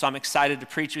part, and so I'm excited to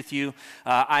preach with you.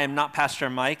 I am not Pastor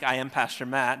Mike. I am Pastor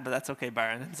Matt, but that's okay,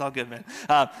 Byron. It's all good, man.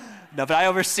 No, but I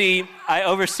oversee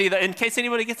the, in case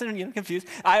anybody gets confused,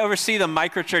 I oversee the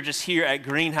micro churches here at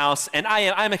Greenhouse, and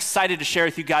I'm excited to share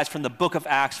with you guys from the book of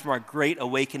Acts from our Great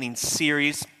Awakening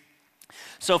series.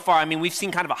 So far, I mean, we've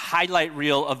seen kind of a highlight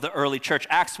reel of the early church.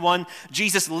 Acts 1,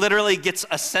 Jesus literally gets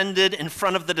ascended in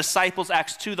front of the disciples.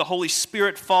 Acts 2, the Holy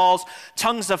Spirit falls,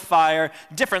 tongues of fire,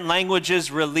 different languages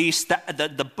released.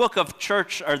 The book of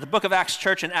church, or the book of Acts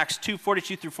church in Acts 2,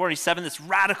 42 through 47, this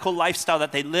radical lifestyle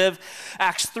that they live.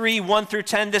 Acts 3, 1 through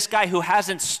 10, this guy who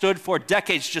hasn't stood for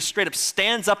decades just straight up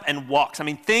stands up and walks. I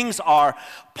mean, things are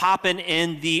popping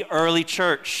in the early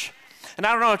church. And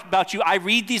I don't know about you, I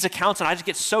read these accounts and I just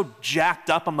get so jacked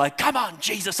up. I'm like, come on,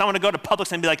 Jesus. I want to go to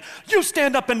Publix and be like, you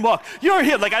stand up and walk. You're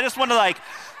here. Like, I just want to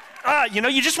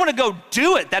you just want to go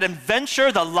do it. That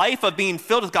adventure, the life of being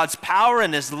filled with God's power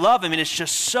and his love. I mean, it's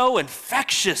just so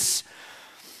infectious.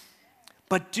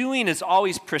 But doing is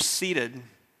always preceded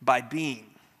by being.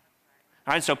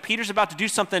 All right, so Peter's about to do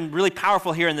something really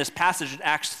powerful here in this passage in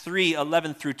Acts 3,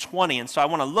 11 through 20. And so I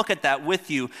want to look at that with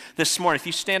you this morning. If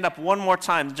you stand up one more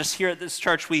time, just here at this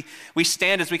church, we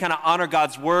stand as we kind of honor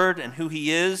God's word and who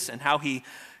he is and how he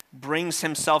brings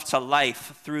himself to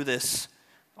life through this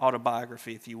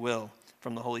autobiography, if you will,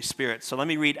 from the Holy Spirit. So let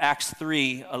me read Acts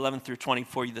 3, 11 through 20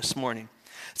 for you this morning.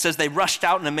 It says, they rushed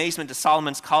out in amazement to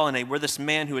Solomon's colonnade where this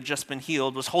man who had just been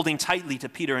healed was holding tightly to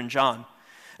Peter and John.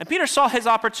 And Peter saw his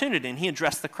opportunity, and he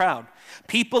addressed the crowd.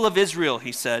 People of Israel,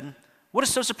 he said, what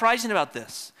is so surprising about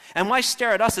this? And why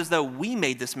stare at us as though we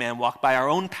made this man walk by our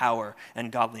own power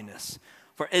and godliness?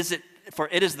 For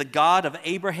it is the God of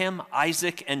Abraham,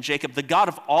 Isaac, and Jacob, the God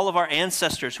of all of our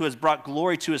ancestors, who has brought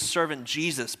glory to his servant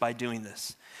Jesus by doing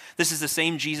this. This is the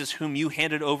same Jesus whom you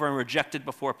handed over and rejected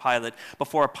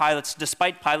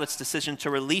despite Pilate's decision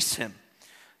to release him.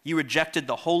 You rejected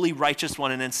the holy, righteous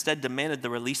one and instead demanded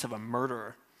the release of a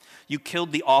murderer. You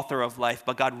killed the author of life,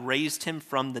 but God raised him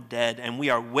from the dead, and we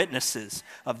are witnesses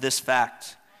of this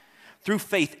fact. Through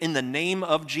faith in the name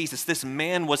of Jesus, this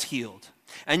man was healed.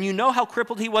 And you know how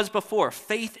crippled he was before.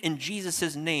 Faith in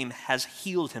Jesus' name has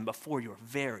healed him before your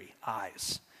very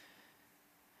eyes.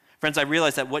 Friends, I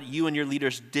realize that what you and your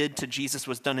leaders did to Jesus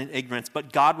was done in ignorance,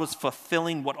 but God was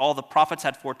fulfilling what all the prophets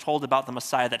had foretold about the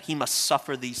Messiah, that he must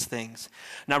suffer these things.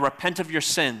 Now repent of your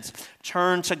sins,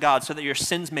 turn to God so that your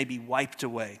sins may be wiped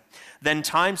away. Then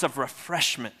times of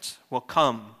refreshment will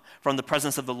come from the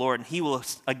presence of the Lord, and he will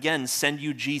again send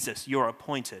you Jesus, your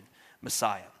appointed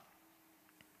Messiah.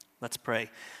 Let's pray.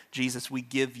 Jesus, we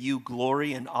give you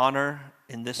glory and honor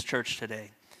in this church today.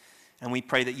 And we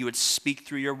pray that you would speak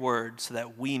through your word so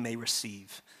that we may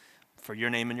receive for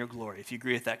your name and your glory. If you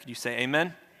agree with that, could you say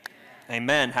amen? Amen.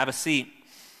 Amen. Have a seat.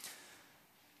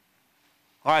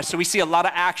 All right, so we see a lot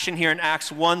of action here in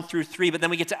Acts 1 through 3, but then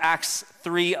we get to Acts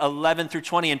 3, 11 through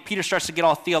 20, and Peter starts to get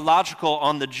all theological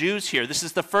on the Jews here. This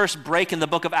is the first break in the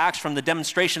book of Acts from the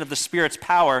demonstration of the Spirit's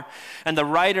power, and the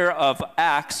writer of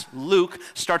Acts, Luke,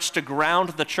 starts to ground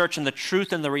the church in the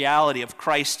truth and the reality of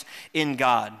Christ in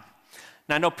God.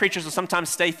 Now, I know preachers will sometimes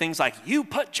say things like, you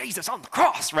put Jesus on the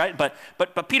cross, right? But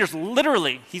Peter's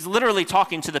he's literally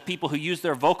talking to the people who use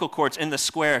their vocal cords in the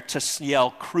square to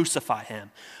yell, crucify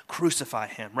him,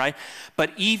 right?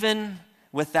 But even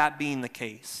with that being the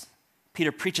case,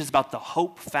 Peter preaches about the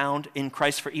hope found in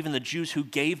Christ for even the Jews who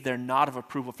gave their nod of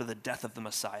approval for the death of the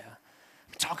Messiah.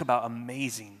 Talk about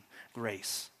amazing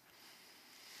grace.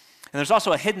 And there's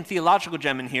also a hidden theological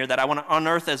gem in here that I want to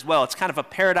unearth as well. It's kind of a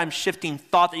paradigm-shifting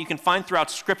thought that you can find throughout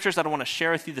scriptures that I want to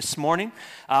share with you this morning.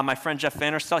 My friend Jeff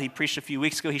Vanderstel, he preached a few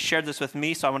weeks ago. He shared this with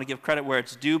me, so I want to give credit where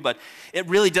it's due, but it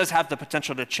really does have the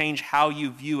potential to change how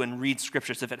you view and read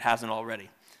scriptures if it hasn't already.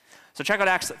 So check out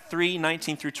Acts 3,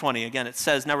 19 through 20. Again, it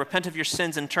says, now repent of your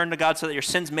sins and turn to God so that your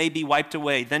sins may be wiped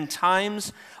away. Then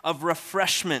times of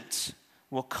refreshment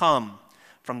will come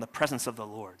from the presence of the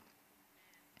Lord.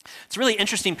 It's a really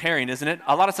interesting pairing, isn't it?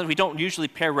 A lot of times we don't usually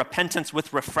pair repentance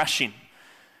with refreshing.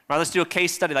 Right, let's do a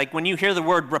case study. Like when you hear the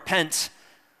word repent,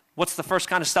 what's the first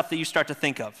kind of stuff that you start to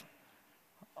think of?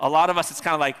 A lot of us, it's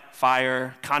kind of like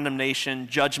fire, condemnation,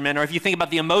 judgment, or if you think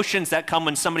about the emotions that come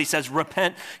when somebody says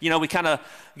repent, we kind of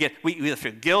we either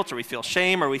feel guilt or we feel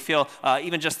shame or we feel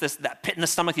even just that pit in the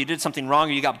stomach, you did something wrong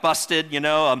or you got busted,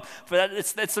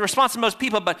 it's the response of most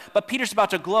people, but Peter's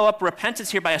about to glow up repentance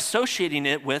here by associating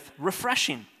it with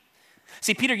refreshing.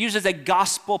 See, Peter uses a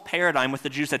gospel paradigm with the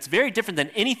Jews that's very different than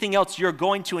anything else you're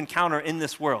going to encounter in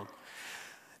this world.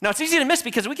 Now, it's easy to miss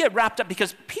because we get wrapped up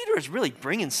because Peter is really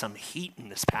bringing some heat in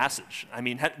this passage. I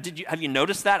mean, have you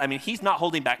noticed that? I mean, he's not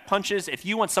holding back punches. If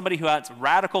you want somebody who has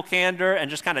radical candor and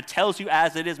just kind of tells you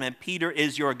as it is, man, Peter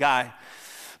is your guy.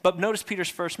 But notice Peter's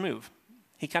first move.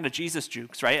 He kind of Jesus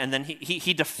jukes, right? And then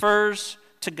he defers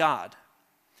to God.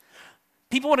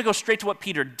 People want to go straight to what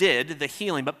Peter did, the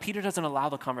healing, but Peter doesn't allow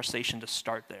the conversation to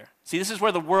start there. See, this is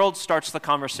where the world starts the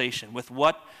conversation, with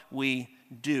what we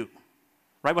do.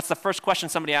 Right? What's the first question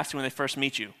somebody asks you when they first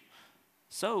meet you?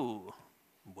 So,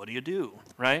 what do you do?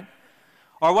 Right?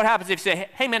 Or what happens if you say,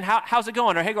 hey man, how's it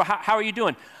going? Or hey girl, how are you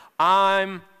doing?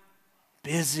 I'm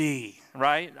busy,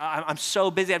 right? I'm so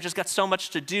busy. I've just got so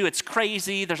much to do. It's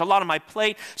crazy. There's a lot on my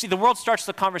plate. See, the world starts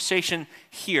the conversation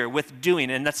here with doing,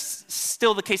 and that's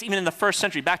still the case even in the first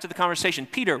century. Back to the conversation.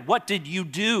 Peter, what did you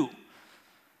do?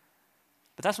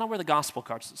 But that's not where the gospel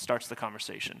starts the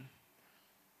conversation.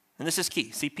 And this is key.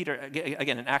 See, Peter,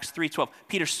 again, in Acts 3:12,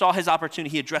 Peter saw his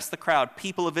opportunity. He addressed the crowd,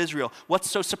 people of Israel.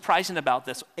 What's so surprising about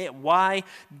this? Why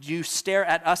do you stare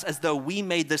at us as though we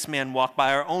made this man walk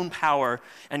by our own power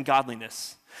and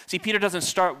godliness? See, Peter doesn't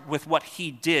start with what he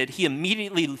did. He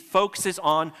immediately focuses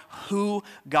on who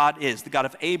God is, the God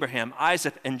of Abraham,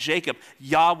 Isaac, and Jacob,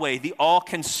 Yahweh, the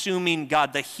all-consuming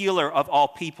God, the healer of all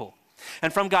people.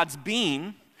 And from God's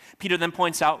being, Peter then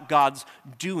points out God's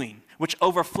doing, which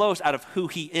overflows out of who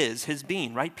he is, his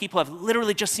being, right? People have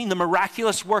literally just seen the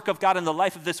miraculous work of God in the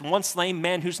life of this once lame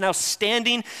man who's now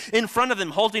standing in front of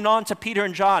them, holding on to Peter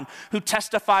and John, who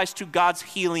testifies to God's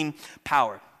healing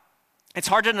power. It's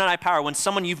hard to deny power when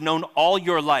someone you've known all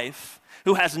your life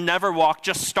who has never walked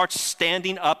just starts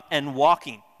standing up and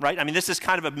walking, right? I mean, this is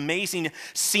kind of an amazing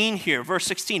scene here. Verse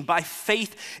 16, by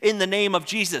faith in the name of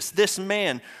Jesus, this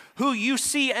man who you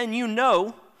see and you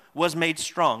know was made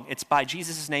strong. It's by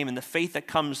Jesus' name and the faith that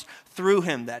comes through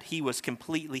him that he was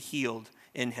completely healed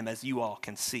in him, as you all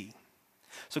can see.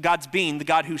 So God's being, the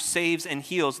God who saves and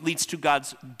heals, leads to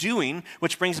God's doing,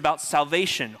 which brings about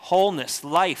salvation, wholeness,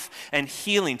 life, and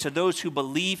healing to those who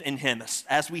believe in him,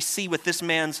 as we see with this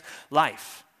man's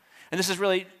life. And this is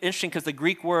really interesting because the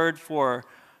Greek word for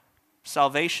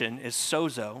salvation is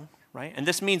sozo, right? And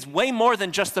this means way more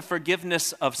than just the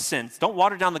forgiveness of sins. Don't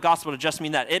water down the gospel to just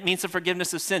mean that. It means the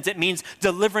forgiveness of sins. It means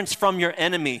deliverance from your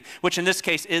enemy, which in this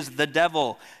case is the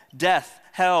devil, death,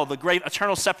 hell, the grave,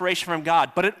 eternal separation from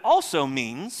God. But it also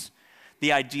means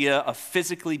the idea of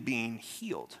physically being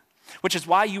healed, which is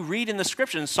why you read in the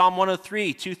scripture in Psalm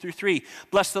 103, 2-3,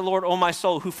 bless the Lord, O my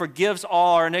soul, who forgives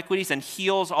all our iniquities and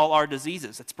heals all our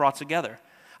diseases. It's brought together.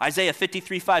 Isaiah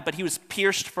 53:5, but he was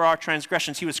pierced for our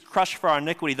transgressions. He was crushed for our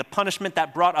iniquity. The punishment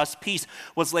that brought us peace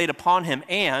was laid upon him,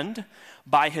 and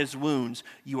by his wounds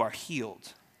you are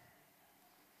healed.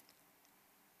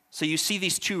 So you see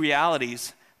these two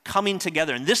realities coming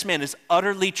together, and this man is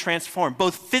utterly transformed,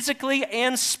 both physically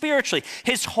and spiritually.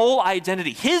 His whole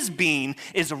identity, his being,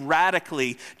 is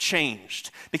radically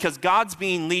changed because God's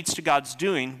being leads to God's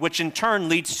doing, which in turn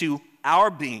leads to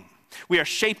our being. We are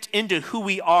shaped into who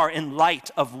we are in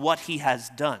light of what he has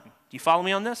done. Do you follow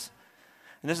me on this?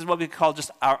 And this is what we call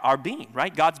just our being,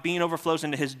 right? God's being overflows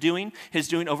into his doing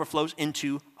overflows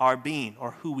into our being,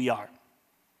 or who we are.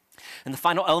 And the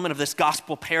final element of this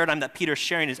gospel paradigm that Peter's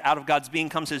sharing is out of God's being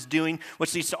comes his doing,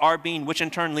 which leads to our being, which in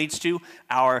turn leads to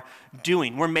our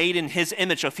doing. We're made in his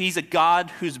image. So if he's a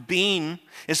God whose being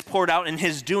is poured out in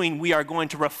his doing, we are going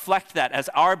to reflect that as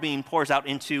our being pours out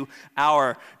into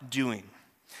our doing.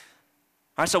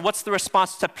 All right, so what's the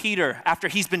response to Peter after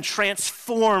he's been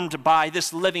transformed by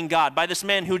this living God, by this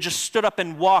man who just stood up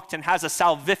and walked and has a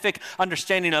salvific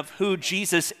understanding of who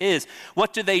Jesus is?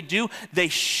 What do? They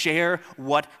share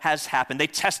what has happened. They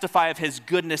testify of his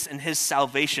goodness and his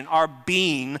salvation. Our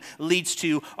being leads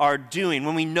to our doing.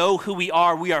 When we know who we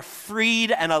are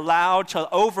freed and allowed to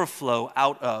overflow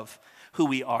out of who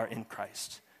we are in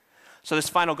Christ. So this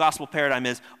final gospel paradigm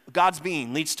is God's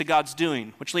being leads to God's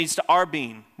doing, which leads to our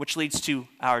being, which leads to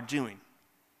our doing.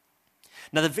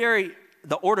 Now the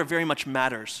order very much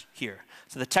matters here.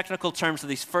 So the technical terms of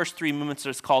these first three movements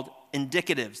is called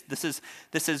indicatives.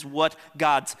 This is what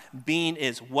God's being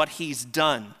is, what he's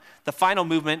done. The final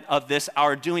movement of this,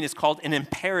 our doing, is called an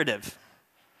imperative.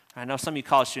 I know some of you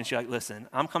college students, you're like, listen,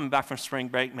 I'm coming back from spring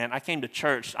break, man. I came to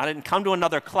church. I didn't come to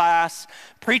another class.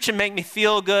 Preach and make me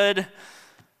feel good.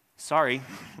 Sorry,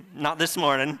 not this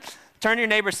morning. Turn to your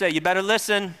neighbor and say, you better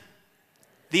listen.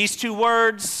 These two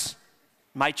words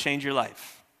might change your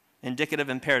life. Indicative,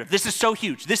 imperative. This is so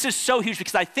huge. This is so huge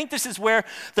because I think this is where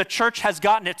the church has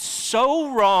gotten it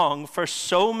so wrong for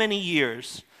so many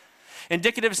years.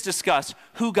 Indicatives discuss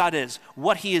who God is,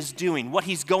 what he is doing, what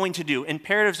he's going to do.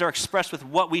 Imperatives are expressed with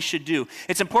what we should do.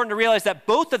 It's important to realize that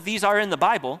both of these are in the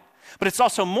Bible, but it's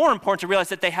also more important to realize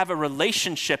that they have a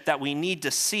relationship that we need to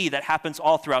see that happens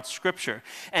all throughout Scripture.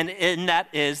 And in that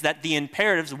is that the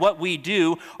imperatives, what we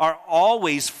do, are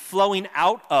always flowing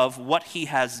out of what he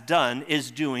has done,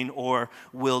 is doing, or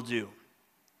will do.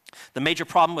 The major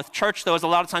problem with church, though, is a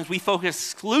lot of times we focus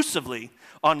exclusively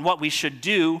on what we should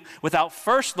do without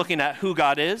first looking at who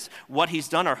God is, what he's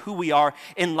done, or who we are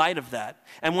in light of that.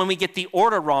 And when we get the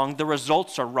order wrong, the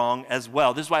results are wrong as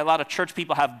well. This is why a lot of church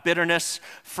people have bitterness,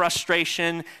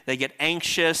 frustration, they get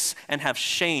anxious, and have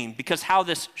shame. Because how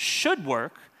this should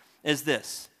work is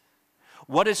this.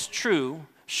 What is true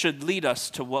should lead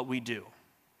us to what we do.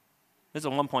 This is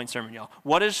a one-point sermon, y'all.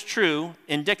 What is true,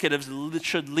 indicatives,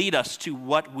 should lead us to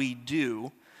what we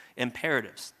do,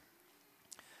 imperatives.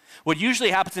 What usually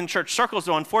happens in church circles,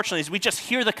 though, unfortunately, is we just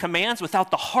hear the commands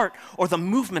without the heart or the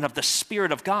movement of the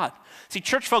Spirit of God. See,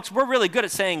 church folks, we're really good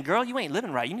at saying, girl, you ain't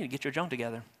living right. You need to get your junk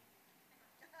together.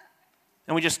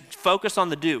 And we just focus on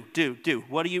the do.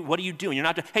 What are you doing? You're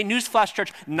not doing. Hey, newsflash,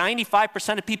 church,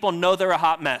 95% of people know they're a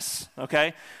hot mess,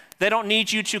 okay? They don't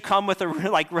need you to come with a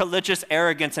religious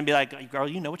arrogance and be like, girl,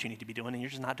 you know what you need to be doing and you're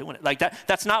just not doing it. Like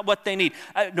that's not what they need.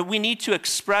 We need to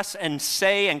express and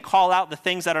say and call out the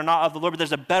things that are not of the Lord, but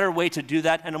there's a better way to do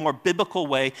that and a more biblical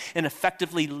way in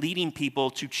effectively leading people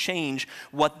to change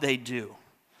what they do.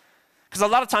 Because a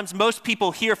lot of times most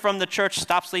people hear from the church,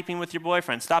 stop sleeping with your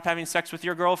boyfriend, stop having sex with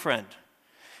your girlfriend.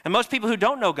 And most people who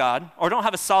don't know God or don't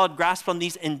have a solid grasp on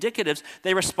these indicatives,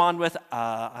 they respond with,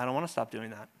 I don't want to stop doing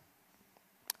that.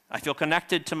 I feel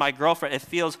connected to my girlfriend. It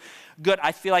feels good.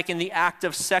 I feel like in the act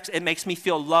of sex, it makes me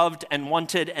feel loved and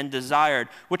wanted and desired,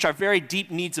 which are very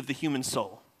deep needs of the human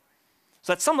soul.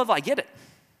 So at some level, I get it.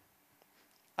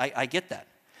 I get that.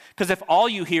 Because if all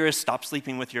you hear is stop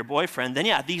sleeping with your boyfriend, then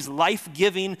yeah, these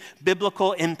life-giving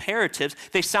biblical imperatives,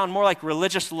 they sound more like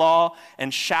religious law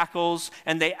and shackles,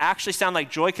 and they actually sound like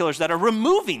joy killers that are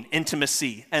removing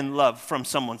intimacy and love from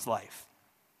someone's life.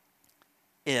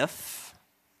 If,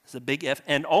 it's a big if,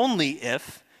 and only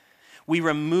if, We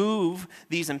remove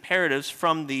these imperatives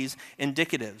from these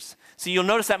indicatives. So you'll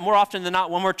notice that more often than not,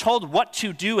 when we're told what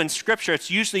to do in Scripture, it's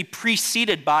usually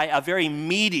preceded by a very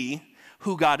meaty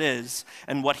who God is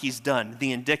and what he's done,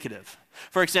 the indicative.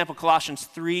 For example, Colossians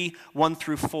 3, 1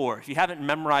 through 4. If you haven't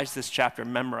memorized this chapter,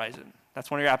 memorize it. That's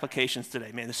one of your applications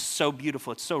today. Man, this is so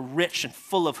beautiful. It's so rich and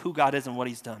full of who God is and what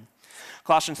he's done.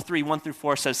 Colossians 3, 1 through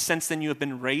 4 says, since then you have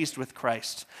been raised with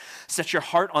Christ. Set your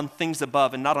heart on things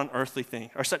above and not on earthly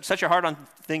things. Or set your heart on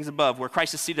things above where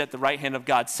Christ is seated at the right hand of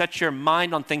God. Set your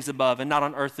mind on things above and not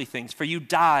on earthly things. For you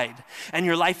died and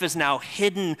your life is now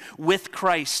hidden with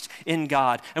Christ in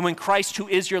God. And when Christ, who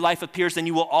is your life, appears, then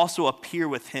you will also appear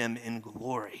with him in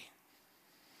glory.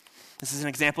 This is an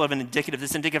example of an indicative.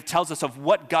 This indicative tells us of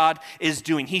what God is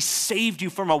doing. He saved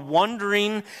you from a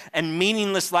wandering and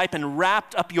meaningless life and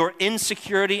wrapped up your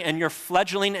insecurity and your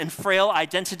fledgling and frail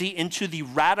identity into the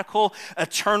radical,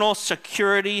 eternal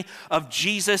security of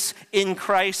Jesus in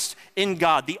Christ, in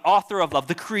God. The author of love,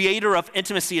 the creator of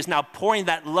intimacy, is now pouring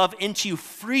that love into you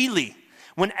freely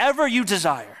whenever you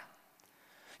desire.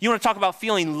 You want to talk about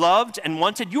feeling loved and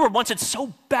wanted? You were wanted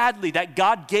so badly that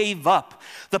God gave up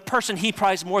the person he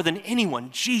prized more than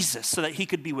anyone, Jesus, so that he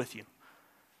could be with you.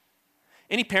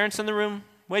 Any parents in the room?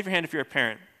 Wave your hand if you're a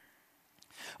parent.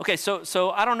 Okay, so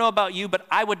I don't know about you, but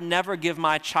I would never give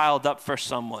my child up for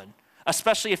someone,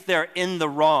 especially if they're in the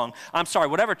wrong. I'm sorry,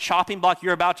 whatever chopping block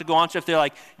you're about to go on to, if they're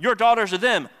like, your daughters are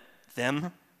them.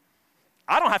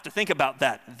 I don't have to think about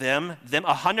that. Them,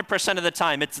 100% of the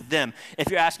time, it's them. If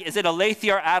you're asking, is it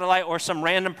Alethea or Adelaide or some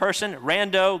random person?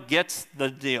 Rando gets the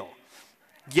deal.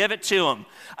 Give it to them.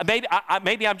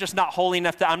 Maybe I'm just not holy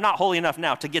enough. I'm not holy enough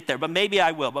now to get there, but maybe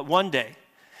I will, but one day.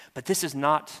 But this is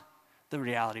not the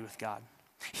reality with God.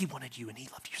 He wanted you and he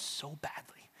loved you so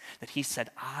badly that he said,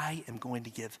 I am going to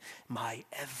give my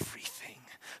everything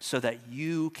so that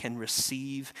you can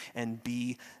receive and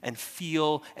be and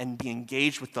feel and be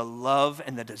engaged with the love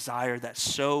and the desire that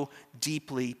so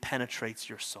deeply penetrates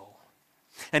your soul.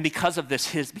 And because of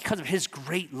this, because of his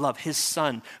great love, his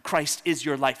son, Christ is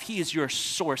your life. He is your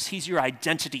source. He's your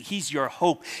identity. He's your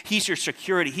hope. He's your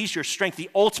security. He's your strength, the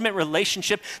ultimate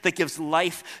relationship that gives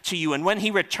life to you. And when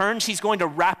he returns, he's going to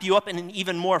wrap you up in an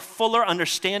even more fuller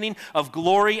understanding of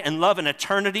glory and love and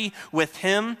eternity with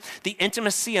him. The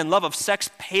intimacy and love of sex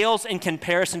pales in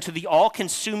comparison to the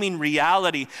all-consuming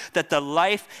reality that the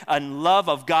life and love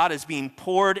of God is being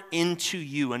poured into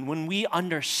you. And when we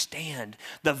understand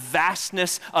the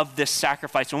vastness of this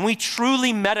sacrifice, when we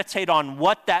truly meditate on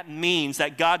what that means,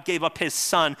 that God gave up his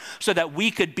son so that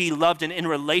we could be loved and in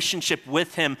relationship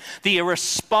with him, the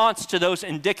response to those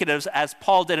indicatives, as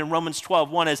Paul did in Romans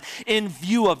 12:1, is, in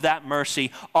view of that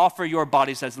mercy, offer your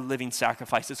bodies as living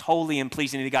sacrifices, holy and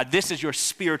pleasing to God. This is your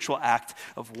spiritual act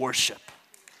of worship.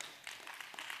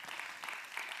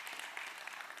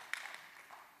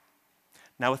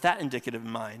 Now, with that indicative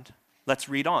in mind, let's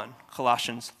read on.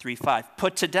 Colossians 3:5.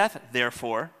 Put to death,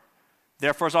 therefore.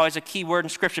 Therefore is always a key word in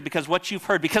Scripture, because what you've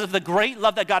heard, because of the great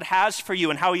love that God has for you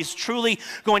and how he's truly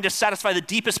going to satisfy the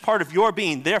deepest part of your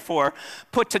being, therefore,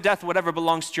 put to death whatever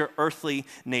belongs to your earthly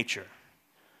nature.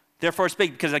 Therefore, it's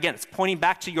big because, again, it's pointing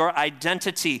back to your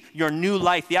identity, your new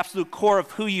life, the absolute core of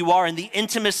who you are, and the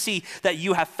intimacy that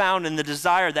you have found and the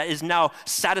desire that is now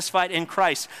satisfied in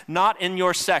Christ, not in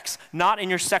your sex, not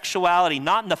in your sexuality,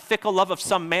 not in the fickle love of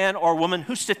some man or woman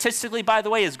who statistically, by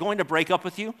the way, is going to break up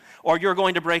with you, or you're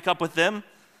going to break up with them.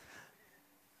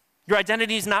 Your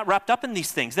identity is not wrapped up in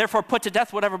these things. Therefore, put to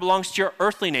death whatever belongs to your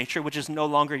earthly nature, which is no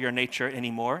longer your nature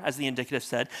anymore, as the indicative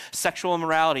said, sexual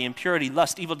immorality, impurity,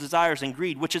 lust, evil desires, and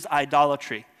greed, which is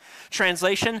idolatry.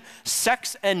 Translation,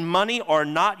 sex and money are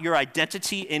not your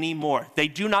identity anymore. They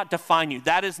do not define you.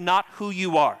 That is not who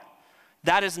you are.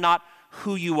 That is not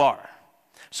who you are.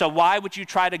 So why would you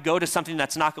try to go to something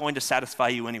that's not going to satisfy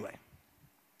you anyway?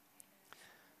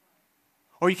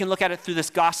 Or you can look at it through this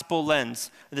gospel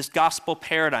lens, this gospel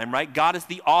paradigm, right? God is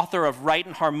the author of right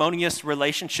and harmonious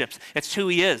relationships. It's who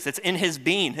he is. It's in his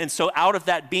being. And so out of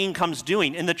that being comes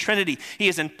doing. In the Trinity, he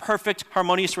is in perfect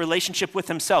harmonious relationship with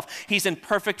himself. He's in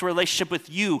perfect relationship with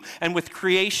you and with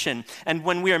creation. And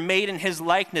when we are made in his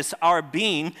likeness, our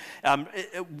being,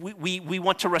 we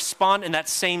want to respond in that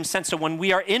same sense. So when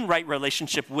we are in right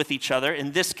relationship with each other,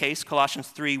 in this case, Colossians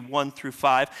 3, 1 through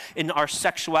 5, in our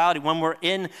sexuality, when we're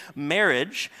in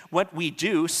marriage, what we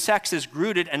do, sex is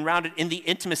rooted and rounded in the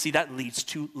intimacy that leads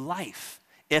to life.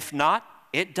 If not,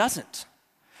 it doesn't.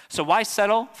 So why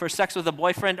settle for sex with a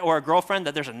boyfriend or a girlfriend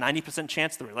that there's a 90%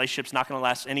 chance the relationship's not going to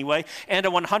last anyway, and a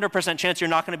 100% chance you're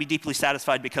not going to be deeply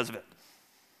satisfied because of it?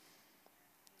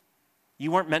 You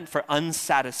weren't meant for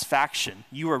unsatisfaction.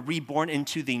 You were reborn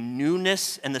into the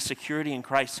newness and the security in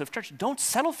Christ. So church, don't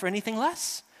settle for anything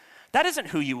less. That isn't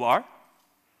who you are.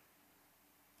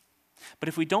 But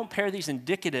if we don't pair these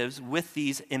indicatives with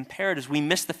these imperatives, we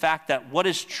miss the fact that what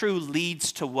is true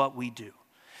leads to what we do.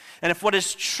 And if what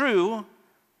is true,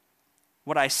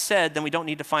 what I said, then we don't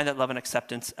need to find that love and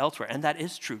acceptance elsewhere. And that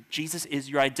is true. Jesus is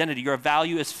your identity. Your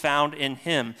value is found in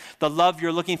him. The love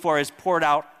you're looking for is poured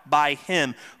out by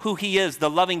him. Who he is, the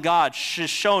loving God,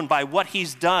 is shown by what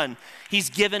he's done.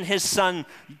 He's given his son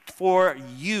for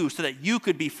you so that you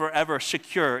could be forever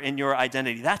secure in your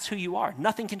identity. That's who you are.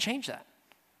 Nothing can change that.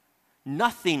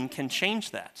 Nothing can change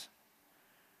that.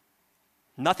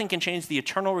 Nothing can change the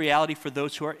eternal reality for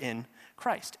those who are in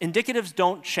Christ. Indicatives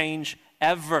don't change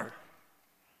ever.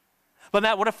 But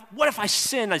Matt, what if I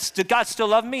sin? Does God still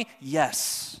love me?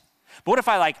 Yes. But what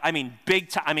if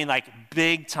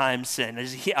big time sin?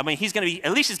 He's going to be,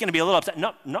 at least he's going to be a little upset.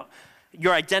 No.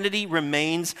 Your identity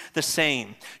remains the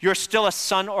same. You're still a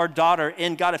son or daughter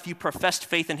in God if you professed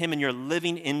faith in him and you're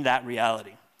living in that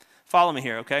reality. Follow me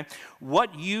here, okay?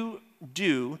 What you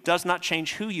do does not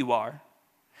change who you are,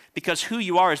 because who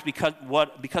you are is because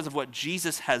of what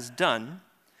Jesus has done.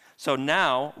 So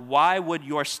now, why would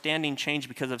your standing change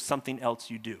because of something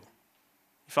else you do? You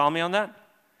follow me on that?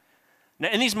 Now,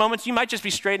 in these moments, you might just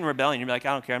be straight in rebellion. You'll be like,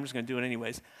 I don't care, I'm just going to do it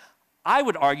anyways. I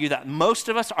would argue that most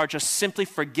of us are just simply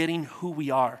forgetting who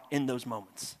we are in those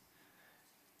moments.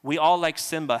 We all, like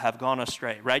Simba, have gone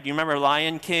astray, right? You remember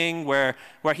Lion King, where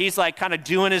he's like kind of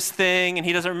doing his thing, and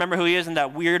he doesn't remember who he is, and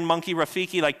that weird monkey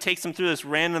Rafiki like takes him through this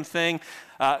random thing.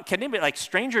 Can anybody, like,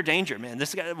 stranger danger, man?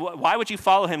 This guy, why would you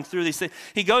follow him through these things?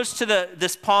 He goes to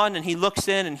this pond, and he looks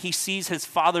in, and he sees his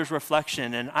father's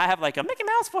reflection. And I have like a Mickey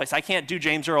Mouse voice. I can't do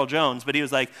James Earl Jones, but he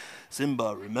was like,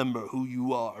 Simba, remember who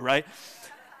you are, right?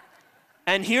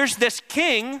 And here's this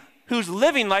king who's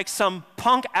living like some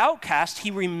punk outcast. He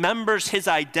remembers his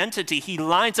identity. He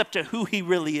lines up to who he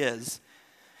really is,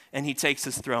 and he takes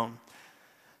his throne.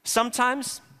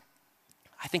 Sometimes,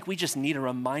 I think we just need a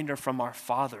reminder from our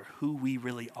Father who we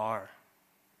really are.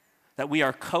 That we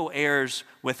are co-heirs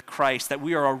with Christ, that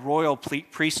we are a royal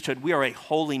priesthood, we are a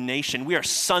holy nation, we are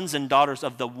sons and daughters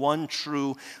of the one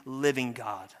true living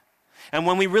God. And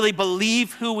when we really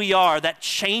believe who we are, that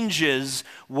changes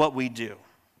what we do.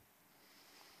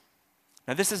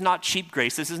 Now, this is not cheap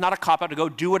grace. This is not a cop-out to go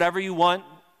do whatever you want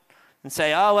and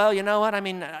say, oh, well, you know what? I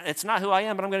mean, it's not who I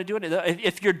am, but I'm going to do it.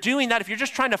 If you're doing that, if you're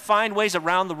just trying to find ways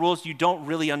around the rules, you don't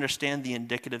really understand the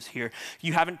indicatives here.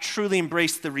 You haven't truly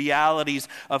embraced the realities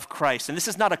of Christ. And this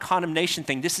is not a condemnation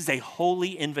thing. This is a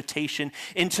holy invitation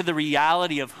into the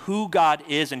reality of who God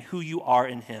is and who you are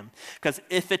in him. Because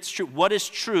if it's true, what is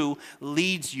true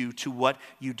leads you to what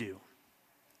you do.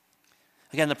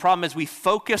 Again, the problem is we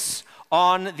focus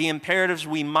on the imperatives,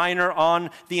 we minor on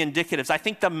the indicatives. I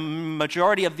think the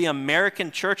majority of the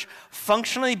American church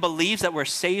functionally believes that we're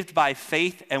saved by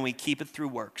faith and we keep it through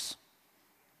works.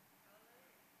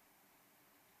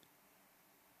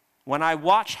 When I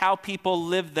watch how people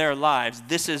live their lives,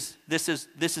 this is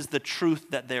the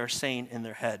truth that they're saying in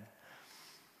their head.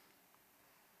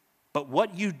 But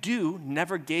what you do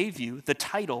never gave you the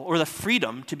title or the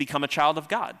freedom to become a child of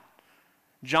God.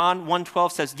 John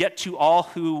 1:12 says, yet to all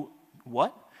who,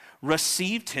 what?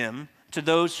 Received him, to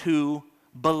those who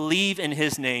believe in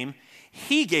his name,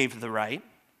 he gave the right.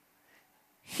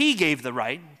 He gave the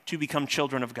right to become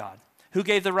children of God. Who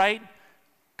gave the right?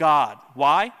 God.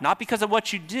 Why? Not because of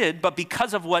what you did, but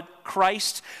because of what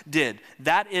Christ did.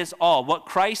 That is all. What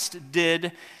Christ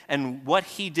did and what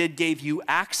he did gave you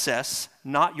access,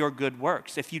 not your good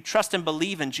works. If you trust and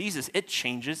believe in Jesus, it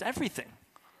changes everything.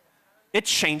 It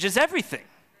changes everything.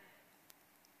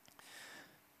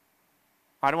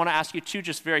 I don't want to ask you two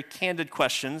just very candid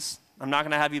questions. I'm not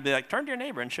going to have you be like, turn to your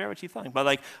neighbor and share what you think.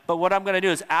 But what I'm going to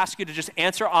do is ask you to just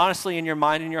answer honestly in your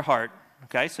mind and your heart.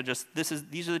 Okay, so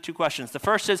these are the two questions. The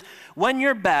first is, when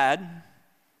you're bad,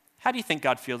 how do you think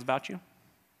God feels about you?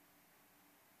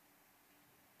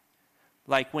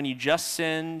 Like when you just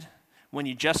sinned, when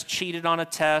you just cheated on a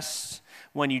test,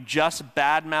 when you just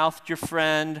badmouthed your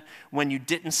friend, when you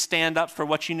didn't stand up for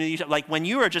what you knew, like when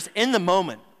you were just in the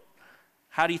moment,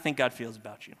 how do you think God feels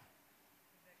about you?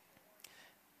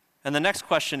 And the next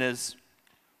question is,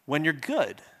 when you're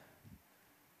good,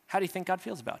 how do you think God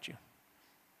feels about you?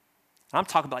 I'm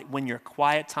talking about like when your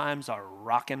quiet times are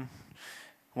rocking,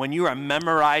 when you are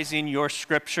memorizing your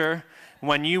scripture,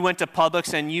 when you went to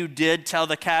Publix and you did tell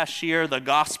the cashier the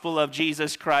gospel of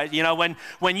Jesus Christ, you know,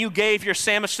 when you gave your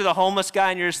sandwich to the homeless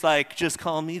guy and you're just like, just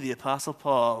call me the Apostle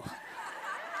Paul,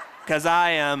 because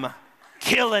I am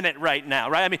killing it right now,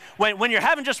 right? I mean, when you're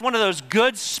having just one of those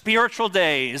good spiritual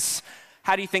days,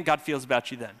 how do you think God feels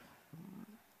about you then?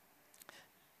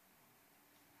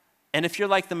 And if you're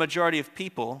like the majority of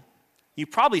people, you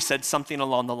probably said something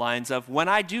along the lines of, when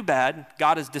I do bad,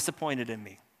 God is disappointed in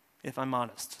me, if I'm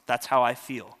honest. That's how I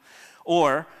feel.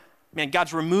 Or, man,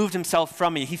 God's removed himself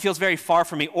from me. He feels very far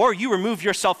from me. Or you remove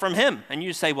yourself from him and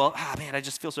you say, well, man, I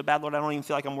just feel so bad, Lord. I don't even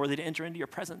feel like I'm worthy to enter into your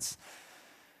presence.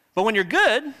 But when you're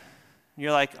good,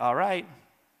 you're like, all right,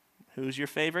 who's your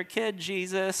favorite kid,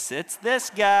 Jesus? It's this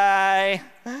guy.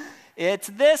 It's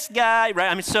this guy, right?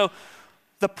 I mean, so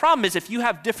the problem is if you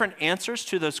have different answers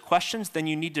to those questions, then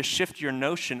you need to shift your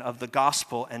notion of the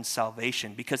gospel and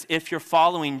salvation. Because if you're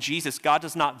following Jesus, God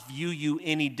does not view you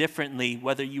any differently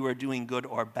whether you are doing good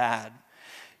or bad.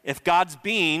 If God's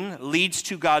being leads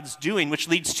to God's doing, which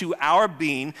leads to our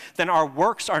being, then our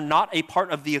works are not a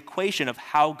part of the equation of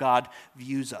how God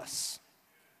views us.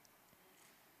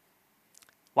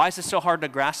 Why is this so hard to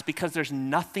grasp? Because there's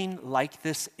nothing like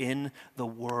this in the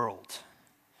world.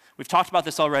 We've talked about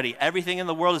this already. Everything in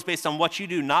the world is based on what you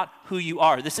do, not who you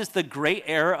are. This is the great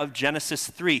error of Genesis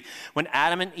 3, when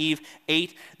Adam and Eve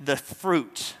ate the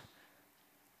fruit.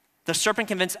 The serpent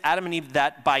convinced Adam and Eve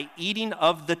that by eating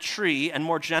of the tree, and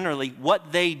more generally,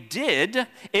 what they did,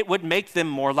 it would make them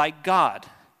more like God.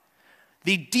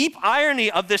 The deep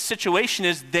irony of this situation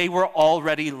is they were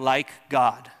already like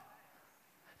God.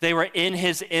 They were in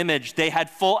his image. They had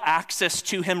full access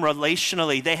to him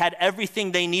relationally. They had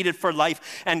everything they needed for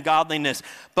life and godliness.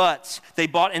 But they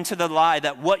bought into the lie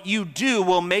that what you do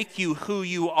will make you who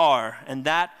you are. And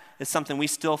that is something we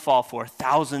still fall for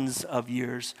thousands of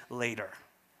years later.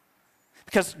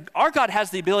 Because our God has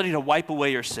the ability to wipe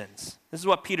away your sins. This is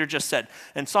what Peter just said.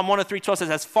 And Psalm 103:12 says,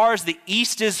 as far as the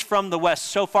east is from the west,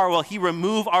 so far will he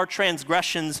remove our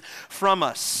transgressions from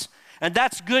us. And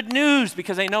that's good news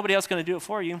because ain't nobody else going to do it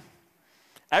for you.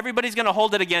 Everybody's going to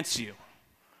hold it against you.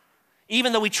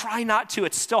 Even though we try not to,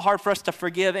 it's still hard for us to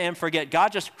forgive and forget.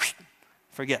 God just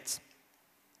forgets.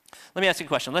 Let me ask you a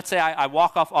question. Let's say I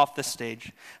walk off this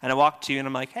stage and I walk to you and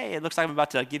I'm like, hey, it looks like I'm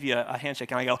about to give you a handshake.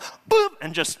 And I go, boop,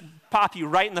 and just pop you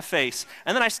right in the face.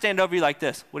 And then I stand over you like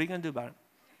this. What are you going to do about it?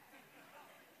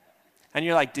 And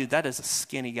you're like, dude, that is a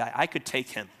skinny guy. I could take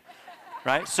him.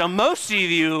 Right? So most of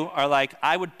you are like,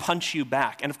 I would punch you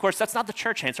back. And of course, that's not the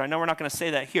church answer. I know we're not going to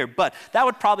say that here, but that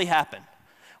would probably happen.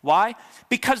 Why?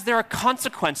 Because there are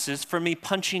consequences for me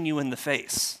punching you in the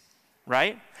face,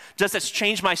 right? Does this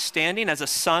change my standing as a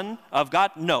son of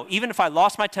God? No. Even if I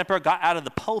lost my temper, got out of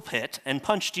the pulpit, and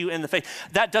punched you in the face,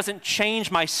 that doesn't change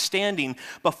my standing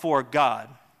before God.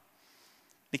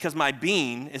 Because my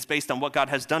being is based on what God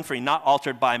has done for me, not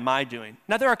altered by my doing.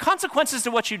 Now, there are consequences to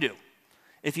what you do.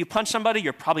 If you punch somebody,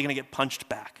 you're probably going to get punched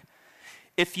back.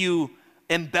 If you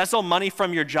embezzle money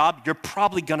from your job, you're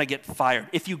probably going to get fired.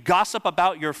 If you gossip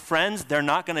about your friends, they're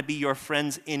not going to be your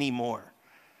friends anymore.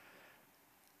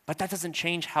 But that doesn't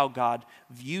change how God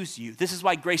views you. This is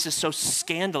why grace is so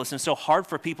scandalous and so hard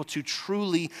for people to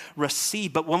truly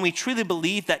receive. But when we truly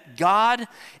believe that God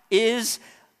is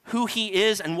who he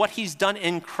is and what he's done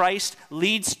in Christ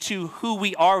leads to who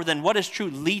we are, then what is true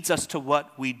leads us to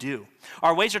what we do.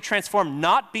 Our ways are transformed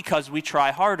not because we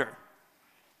try harder.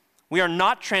 We are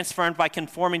not transformed by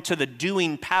conforming to the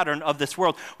doing pattern of this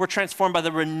world. We're transformed by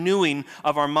the renewing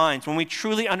of our minds. When we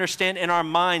truly understand in our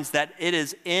minds that it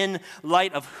is in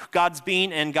light of God's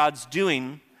being and God's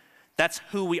doing, that's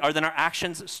who we are, then our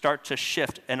actions start to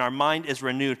shift and our mind is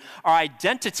renewed. Our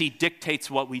identity dictates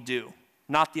what we do,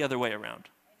 not the other way around.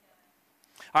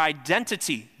 Our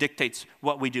identity dictates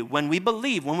what we do. When we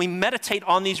believe, when we meditate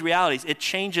on these realities, it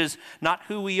changes not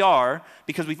who we are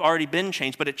because we've already been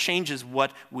changed, but it changes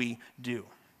what we do.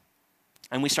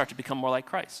 And we start to become more like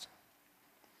Christ.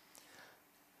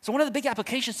 So one of the big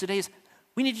applications today is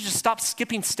we need to just stop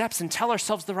skipping steps and tell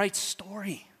ourselves the right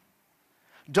story.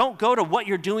 Don't go to what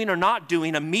you're doing or not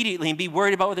doing immediately and be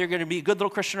worried about whether you're going to be a good little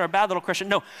Christian or a bad little Christian.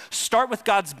 No, start with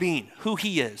God's being, who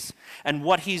he is, and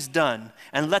what he's done.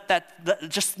 And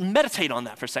just meditate on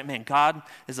that for a second. Man, God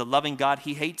is a loving God.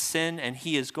 He hates sin, and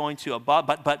he is going to abide.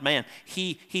 But man,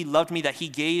 he loved me that he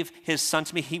gave his son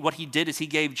to me. What he did is he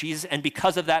gave Jesus. And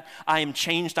because of that, I am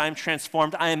changed. I am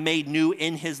transformed. I am made new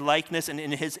in his likeness and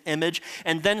in his image.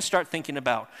 And then start thinking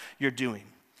about your doing.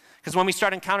 Because when we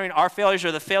start encountering our failures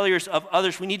or the failures of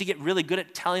others, we need to get really good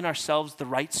at telling ourselves the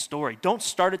right story. Don't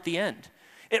start at the end.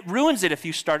 It ruins it if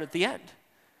you start at the end.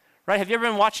 Right? Have you ever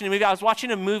been watching a movie? I was watching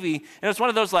a movie, and it was one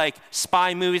of those like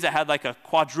spy movies that had like a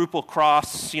quadruple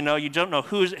cross. You know, you don't know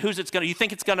who's it's going to, you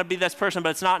think it's going to be this person, but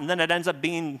it's not, and then it ends up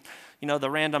being, you know,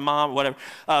 the random mom or whatever.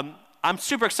 I'm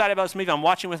super excited about this movie. I'm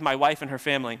watching with my wife and her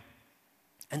family.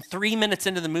 And 3 minutes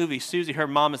into the movie, Susie, her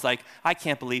mom, is like, I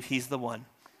can't believe he's the one.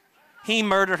 He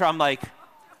murdered her. I'm like,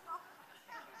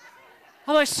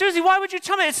 Susie, why would you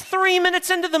tell me? It's 3 minutes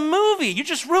into the movie. You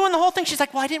just ruined the whole thing. She's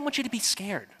like, well, I didn't want you to be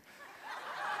scared.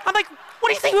 I'm like, what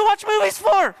do you think we watch movies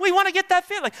for? We want to get that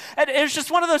feeling. And it was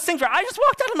just one of those things where I just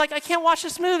walked out. I'm like, I can't watch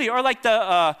this movie. Or like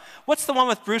what's the one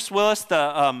with Bruce Willis,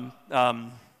 the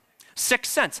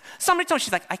Sixth Sense. Somebody told me,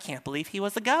 she's like, I can't believe he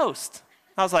was a ghost.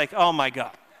 I was like, oh my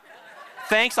God.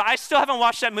 Thanks. I still haven't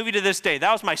watched that movie to this day.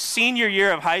 That was my senior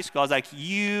year of high school. I was like,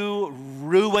 you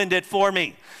ruined it for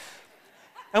me.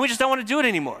 And we just don't want to do it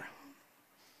anymore.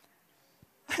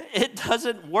 It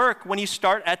doesn't work when you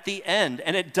start at the end.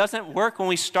 And it doesn't work when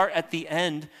we start at the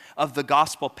end of the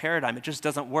gospel paradigm. It just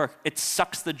doesn't work. It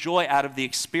sucks the joy out of the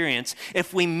experience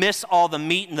if we miss all the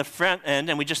meat in the front end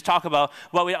and we just talk about,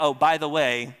 by the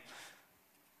way,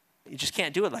 you just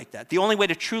can't do it like that. The only way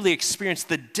to truly experience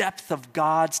the depth of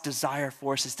God's desire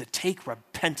for us is to take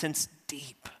repentance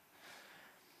deep.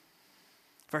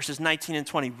 Verses 19 and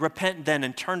 20, repent then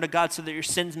and turn to God so that your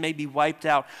sins may be wiped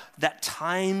out, that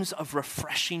times of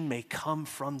refreshing may come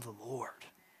from the Lord.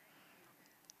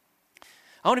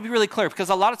 I want to be really clear because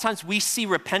a lot of times we see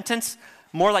repentance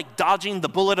more like dodging the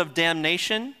bullet of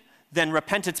damnation than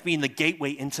repentance being the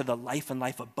gateway into the life and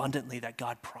life abundantly that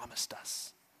God promised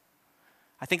us.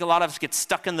 I think a lot of us get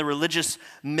stuck in the religious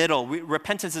middle.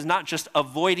 Repentance is not just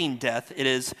avoiding death, it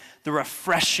is the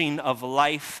refreshing of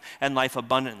life and life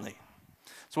abundantly.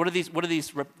 So what are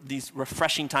these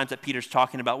refreshing times that Peter's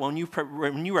talking about? When you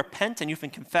repent and you can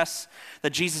confess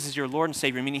that Jesus is your Lord and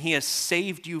Savior, meaning he has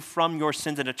saved you from your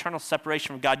sins and eternal separation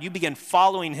from God, you begin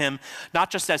following him not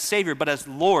just as Savior, but as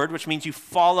Lord, which means you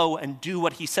follow and do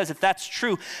what he says. If that's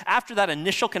true, after that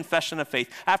initial confession of faith,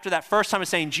 after that first time of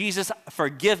saying, Jesus,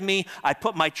 forgive me, I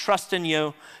put my trust in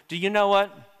you, do you know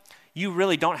what? You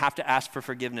really don't have to ask for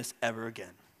forgiveness ever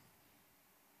again.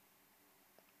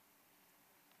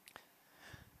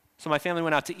 So my family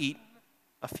went out to eat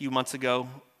a few months ago.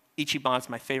 Ichiban's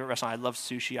my favorite restaurant. I love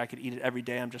sushi. I could eat it every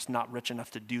day. I'm just not rich enough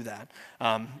to do that.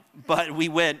 But we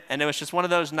went, and it was just one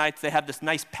of those nights. They had this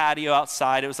nice patio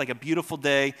outside. It was like a beautiful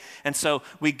day. And so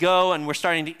we go, and we're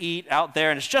starting to eat out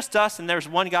there, and it's just us. And there's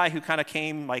one guy who kind of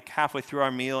came like halfway through our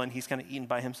meal, and he's kind of eating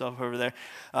by himself over there.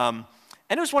 And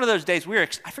it was one of those days, we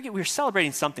were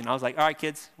celebrating something. I was like, all right,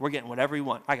 kids, we're getting whatever you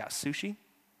want. I got sushi.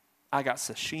 I got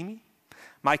sashimi.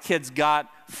 My kids got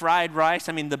fried rice.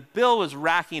 I mean, the bill was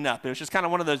racking up. It was just kind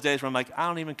of one of those days where I'm like, I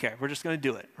don't even care. We're just going to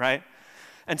do it, right?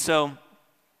 And so,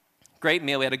 great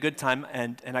meal. We had a good time.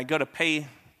 And I go to pay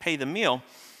the meal.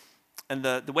 And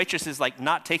the waitress is like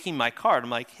not taking my card. I'm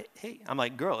like, hey. I'm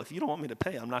like, girl, if you don't want me to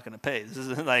pay, I'm not going to pay. This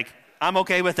isn't like, I'm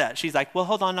okay with that. She's like, well,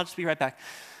 hold on. I'll just be right back.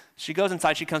 She goes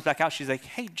inside. She comes back out. She's like,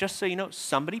 hey, just so you know,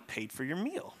 somebody paid for your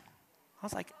meal. I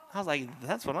was like,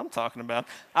 that's what I'm talking about.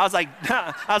 I was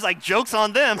like, joke's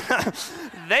on them.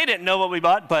 They didn't know what we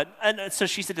bought, and so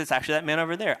she said, it's actually that man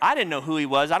over there. I didn't know who he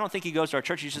was. I don't think he goes to our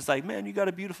church. He's just like, man, you got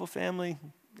a beautiful family.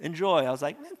 Enjoy. I was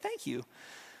like, man, thank you.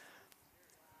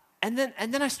 And then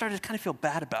I started to kind of feel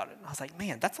bad about it. I was like,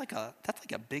 man, that's like a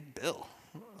big bill.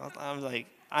 I was like,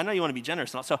 I know you want to be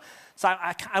generous and all. So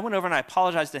I went over and I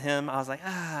apologized to him. I was like,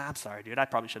 I'm sorry, dude. I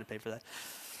probably should have paid for that.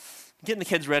 Getting the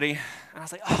kids ready, and I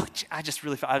was like, I just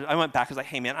really felt, I went back, I was like,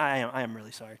 hey man, I am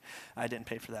really sorry. I didn't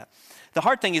pay for that. The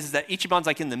hard thing is that Ichiban's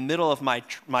like in the middle of my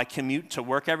commute to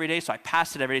work every day, so I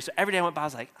passed it every day. So every day I went by, I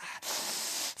was like,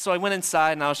 So I went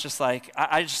inside and I was just like,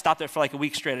 I just stopped there for like a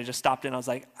week straight. I just stopped in, I was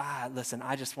like, listen,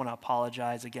 I just want to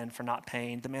apologize again for not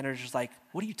paying. The manager's like,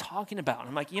 what are you talking about? And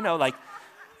I'm like, like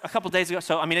a couple days ago.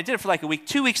 So, I did it for like a week.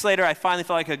 2 weeks later, I finally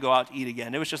felt like I could go out to eat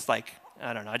again. It was just like,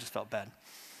 I don't know, I just felt bad.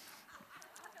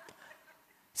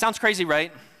 Sounds crazy,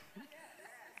 right?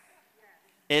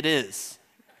 It is.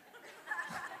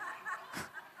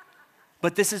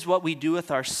 But this is what we do with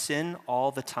our sin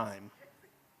all the time.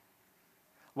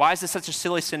 Why is this such a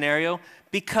silly scenario?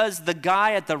 Because the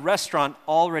guy at the restaurant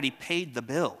already paid the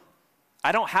bill.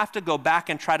 I don't have to go back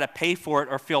and try to pay for it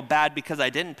or feel bad because I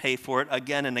didn't pay for it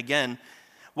again and again.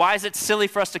 Why is it silly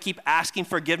for us to keep asking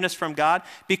forgiveness from God?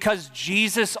 Because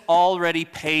Jesus already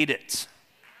paid it.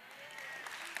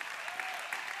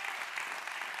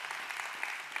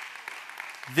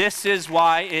 This is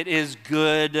why it is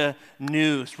good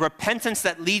news. Repentance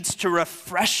that leads to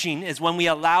refreshing is when we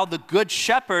allow the good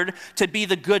shepherd to be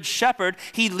the good shepherd.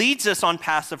 He leads us on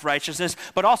paths of righteousness,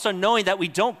 but also knowing that we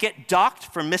don't get docked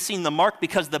for missing the mark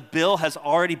because the bill has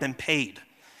already been paid.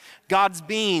 God's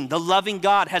being, the loving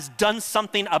God, has done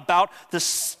something about the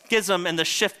schism and the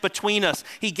shift between us.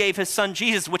 He gave his son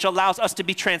Jesus, which allows us to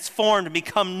be transformed and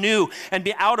become new. And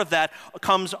out of that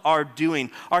comes our doing.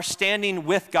 Our standing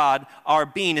with God, our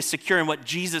being, is secure in what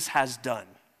Jesus has done.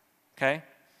 Okay?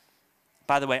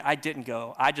 By the way, I didn't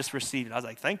go. I just received it. I was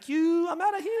like, thank you, I'm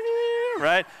out of here,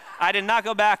 right? I did not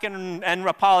go back and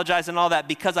apologize and all that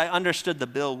because I understood the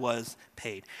bill was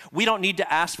paid. We don't need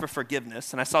to ask for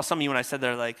forgiveness. And I saw some of you when I said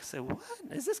that, like, say, what?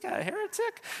 Is this guy a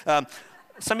heretic?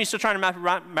 Some of you still trying to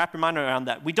wrap your mind around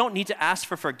that. We don't need to ask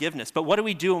for forgiveness. But what do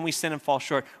we do when we sin and fall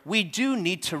short? We do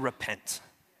need to repent.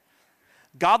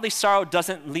 Godly sorrow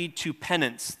doesn't lead to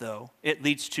penance, though. It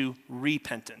leads to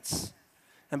repentance.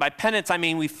 And by penance, I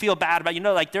mean we feel bad about,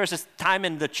 like there was this time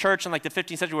in the church in like the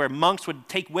 15th century where monks would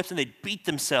take whips and they'd beat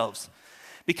themselves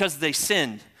because they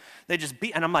sinned. They just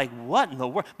beat, and I'm like, what in the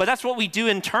world? But that's what we do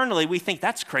internally. We think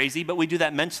that's crazy, but we do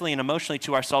that mentally and emotionally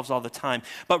to ourselves all the time.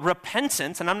 But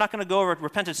repentance, and I'm not going to go over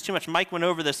repentance too much. Mike went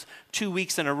over this 2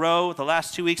 weeks in a row, the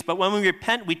last 2 weeks. But when we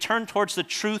repent, we turn towards the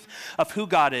truth of who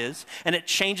God is, and it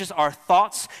changes our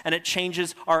thoughts and it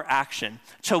changes our action.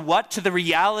 To what? To the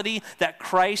reality that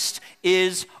Christ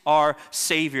is our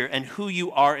Savior and who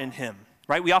you are in him.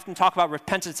 Right? We often talk about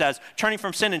repentance as turning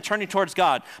from sin and turning towards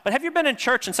God. But have you been in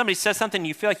church and somebody says something and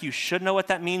you feel like you should know what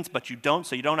that means, but you don't,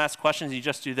 so you don't ask questions, you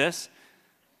just do this?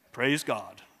 Praise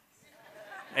God.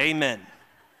 Amen.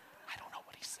 I don't know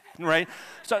what he said, right?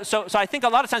 So I think a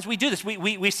lot of times we do this.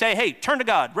 We say, hey, turn to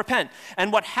God, repent.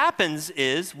 And what happens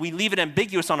is we leave it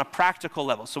ambiguous on a practical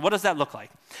level. So what does that look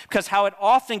like? Because how it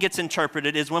often gets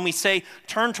interpreted is when we say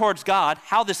turn towards God,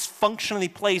 how this functionally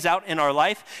plays out in our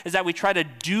life is that we try to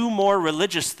do more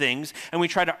religious things and we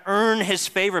try to earn his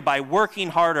favor by working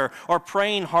harder or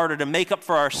praying harder to make up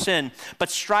for our sin. But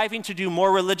striving to do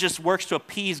more religious works to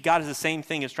appease God is the same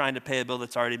thing as trying to pay a bill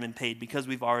that's already been paid because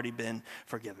we've already been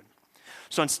forgiven.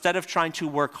 So instead of trying to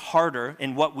work harder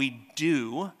in what we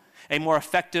do, a more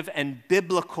effective and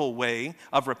biblical way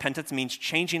of repentance means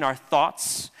changing our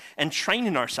thoughts and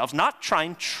training ourselves,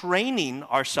 training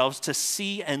ourselves to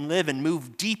see and live and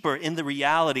move deeper in the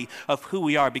reality of who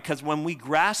we are. Because when we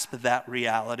grasp that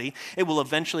reality, it will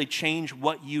eventually change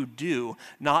what you do,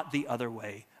 not the other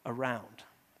way around.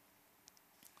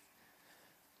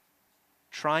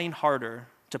 Trying harder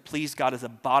to please God is a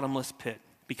bottomless pit,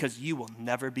 because you will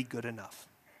never be good enough.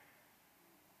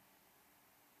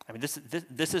 I mean,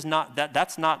 this is not,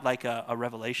 that's not like a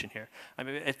revelation here. I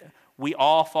mean, we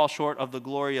all fall short of the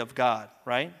glory of God,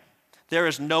 right? There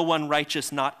is no one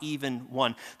righteous, not even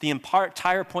one. The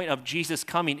entire point of Jesus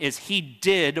coming is he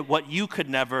did what you could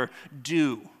never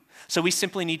do. So we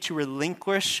simply need to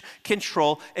relinquish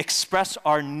control, express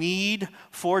our need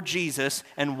for Jesus,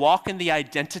 and walk in the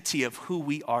identity of who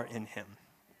we are in him.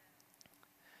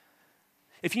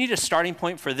 If you need a starting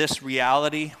point for this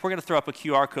reality, we're going to throw up a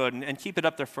QR code and keep it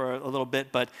up there for a little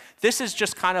bit, but this is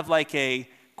just kind of like a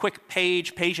quick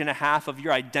page and a half of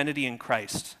your identity in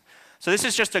Christ. So this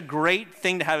is just a great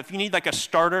thing to have. If you need like a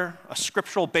starter, a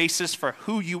scriptural basis for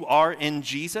who you are in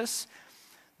Jesus,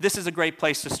 this is a great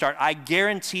place to start. I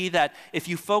guarantee that if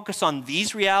you focus on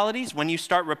these realities, when you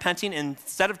start repenting,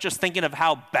 instead of just thinking of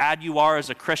how bad you are as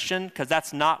a Christian, because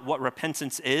that's not what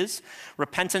repentance is.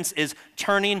 Repentance is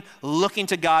turning, looking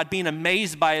to God, being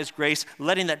amazed by his grace,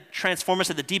 letting that transform us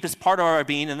at the deepest part of our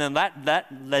being, and then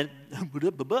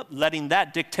letting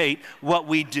that dictate what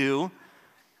we do.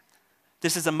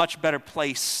 This is a much better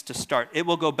place to start. It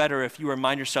will go better if you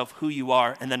remind yourself who you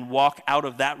are and then walk out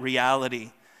of that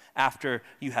reality after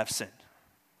you have sinned.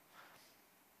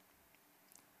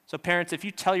 So parents, if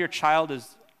you tell your child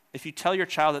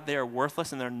that they are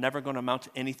worthless and they're never going to amount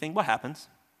to anything, what happens?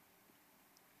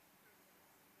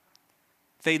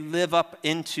 They live up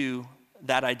into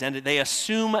that identity. They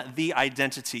assume the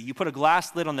identity. You put a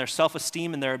glass lid on their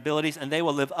self-esteem and their abilities, and they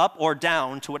will live up or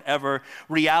down to whatever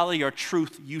reality or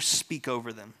truth you speak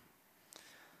over them.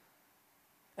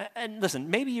 And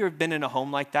listen, maybe you've been in a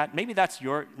home like that. Maybe that's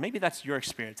your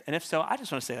experience. And if so, I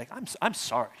just want to say, I'm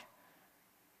sorry.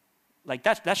 Like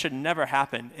that should never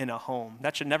happen in a home.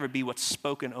 That should never be what's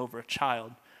spoken over a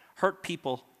child. Hurt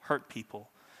people hurt people.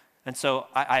 And so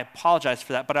I apologize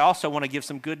for that, but I also want to give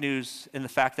some good news in the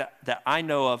fact that I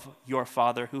know of your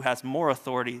father who has more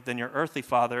authority than your earthly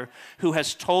father, who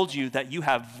has told you that you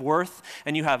have worth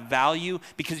and you have value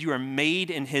because you are made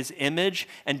in his image,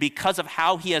 and because of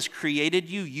how he has created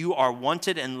you, you are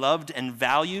wanted and loved and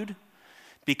valued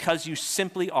because you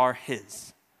simply are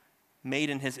his, made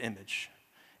in his image,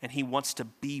 and he wants to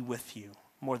be with you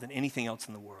more than anything else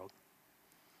in the world.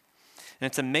 And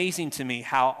it's amazing to me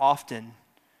how often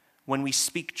when we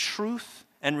speak truth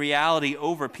and reality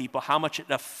over people, how much it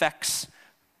affects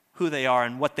who they are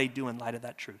and what they do in light of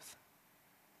that truth.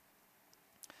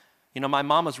 You know, my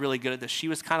mom was really good at this. She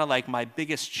was kind of like my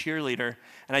biggest cheerleader,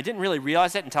 and I didn't really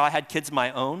realize it until I had kids of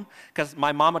my own, because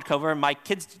my mom would come over, and my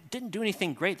kids didn't do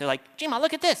anything great. They're like, Gima,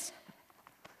 look at this.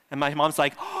 And my mom's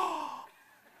like, oh,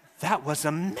 that was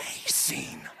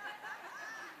amazing.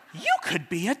 You could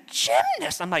be a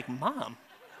gymnast. I'm like, Mom.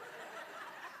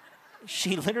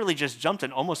 She literally just jumped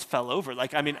and almost fell over.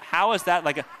 Like, I mean, how is that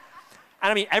like a...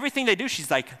 And I mean, everything they do, she's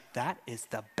like, that is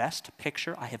the best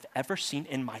picture I have ever seen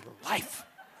in my life.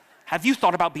 Have you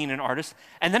thought about being an artist?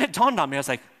 And then it dawned on me. I was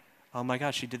like, oh my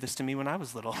gosh, she did this to me when I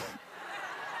was little.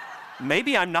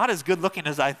 Maybe I'm not as good looking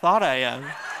as I thought I am.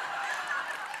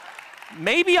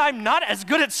 Maybe I'm not as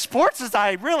good at sports as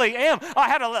I really am. I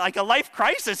had a life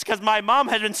crisis because my mom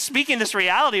had been speaking this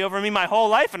reality over me my whole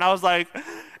life, and I was like,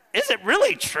 is it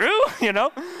really true? You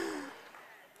know?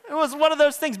 It was one of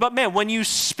those things. But man, when you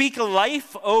speak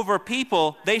life over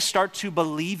people, they start to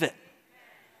believe it.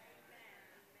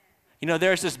 You know,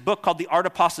 there's this book called The Art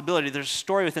of Possibility. There's a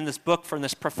story within this book from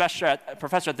this professor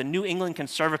at the New England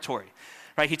Conservatory.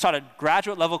 Right? He taught a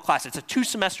graduate level class. It's a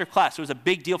 2-semester class. It was a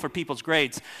big deal for people's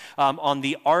grades on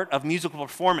the art of musical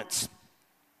performance.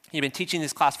 He'd been teaching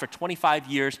this class for 25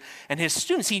 years, and his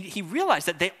students, he realized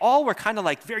that they all were kind of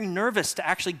like very nervous to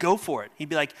actually go for it. He'd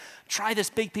be like, try this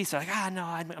big piece. They're like,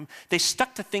 no. They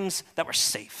stuck to things that were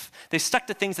safe. They stuck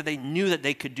to things that they knew that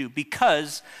they could do,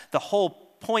 because the whole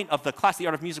point of the class, The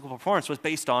Art of Musical Performance, was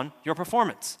based on your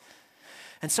performance.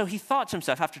 And so he thought to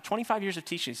himself, after 25 years of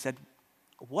teaching, he said,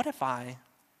 what if I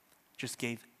just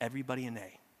gave everybody an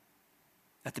A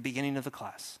at the beginning of the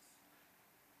class?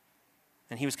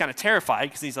 And he was kind of terrified,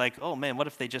 because he's like, oh man, what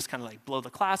if they just kind of like blow the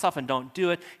class off and don't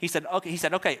do it? He said,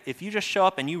 okay, if you just show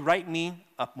up and you write me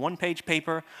a 1-page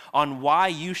paper on why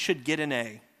you should get an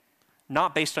A,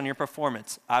 not based on your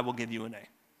performance, I will give you an A.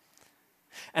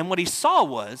 And what he saw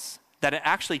was that it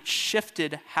actually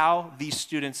shifted how these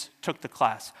students took the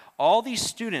class. All these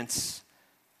students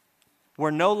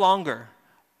were no longer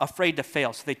afraid to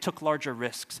fail, so they took larger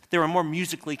risks. They were more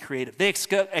musically creative. They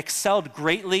excelled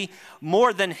greatly,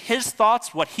 more than his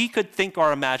thoughts, what he could think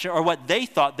or imagine, or what they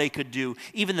thought they could do,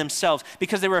 even themselves,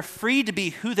 because they were free to be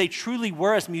who they truly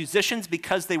were as musicians,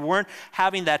 because they weren't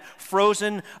having that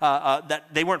frozen,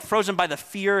 that they weren't frozen by the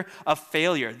fear of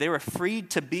failure. They were free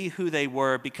to be who they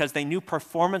were, because they knew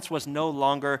performance was no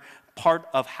longer part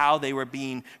of how they were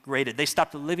being graded. They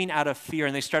stopped living out of fear,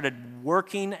 and they started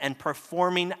working and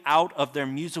performing out of their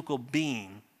musical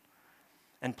being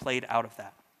and played out of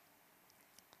that.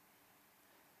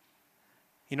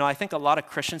 You know, I think a lot of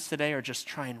Christians today are just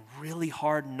trying really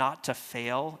hard not to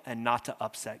fail and not to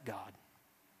upset God.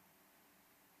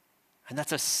 And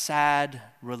that's a sad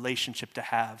relationship to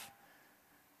have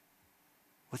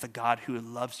with a God who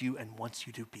loves you and wants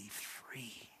you to be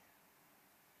free.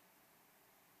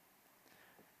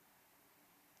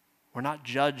 We're not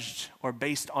judged or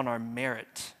based on our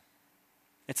merit.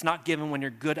 It's not given when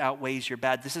your good outweighs your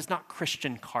bad. This is not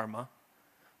Christian karma.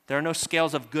 There are no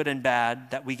scales of good and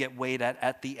bad that we get weighed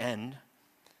at the end.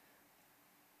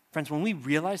 Friends, when we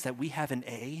realize that we have an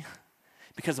A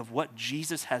because of what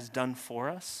Jesus has done for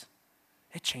us,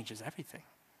 it changes everything.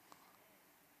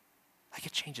 Like,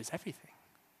 it changes everything.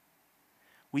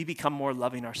 We become more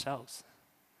loving ourselves.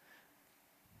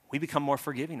 We become more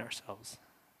forgiving ourselves.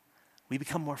 We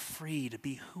become more free to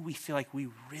be who we feel like we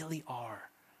really are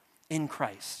in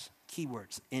Christ.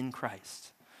 Keywords, in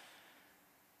Christ.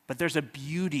 But there's a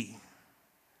beauty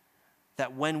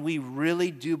that when we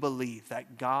really do believe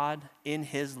that God, in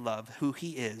his love, who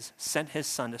he is, sent his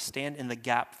son to stand in the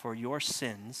gap for your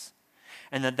sins,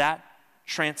 and that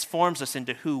transforms us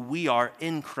into who we are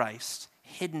in Christ,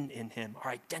 hidden in him,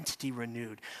 our identity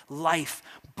renewed, life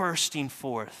bursting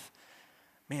forth.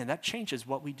 Man, that changes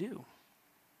what we do.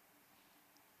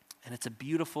 And it's a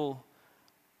beautiful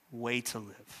way to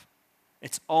live.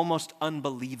 It's almost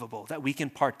unbelievable that we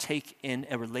can partake in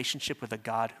a relationship with a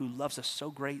God who loves us so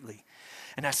greatly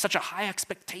and has such a high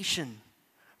expectation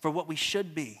for what we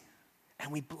should be,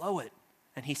 and we blow it.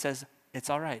 And he says,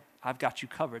 it's all right. I've got you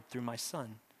covered through my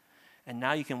son. And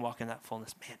now you can walk in that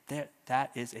fullness. Man,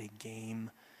 that is a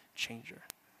game changer.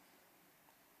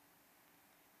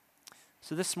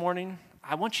 So this morning,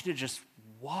 I want you to just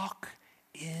walk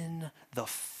in the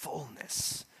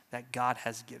fullness that God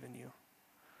has given you.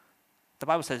 The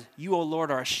Bible says, you, O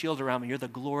Lord, are a shield around me. You're the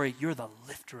glory. You're the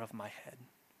lifter of my head.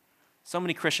 So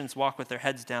many Christians walk with their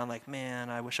heads down like, man,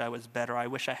 I wish I was better. I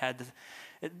wish I had this.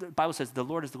 The Bible says, the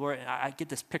Lord is the glory. I get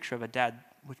this picture of a dad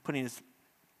putting his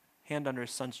hand under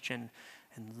his son's chin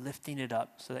and lifting it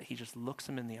up so that he just looks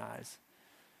him in the eyes.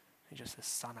 He just says,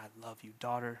 son, I love you.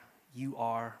 Daughter, you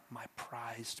are my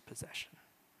prized possession.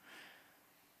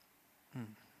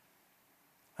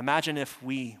 Imagine if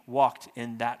we walked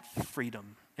in that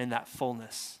freedom, in that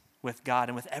fullness with God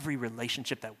and with every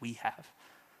relationship that we have.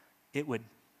 It would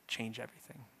change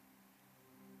everything.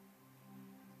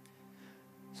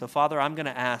 So, Father, I'm going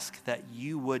to ask that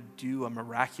you would do a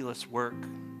miraculous work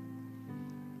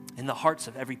in the hearts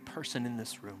of every person in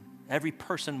this room, every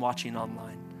person watching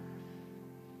online,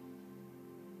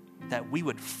 that we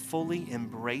would fully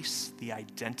embrace the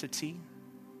identity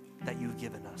that you've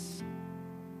given us,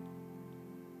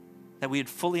 that we would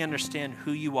fully understand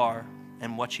who you are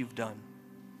and what you've done,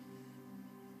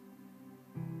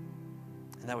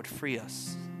 and that would free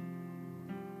us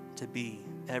to be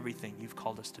everything you've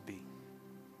called us to be.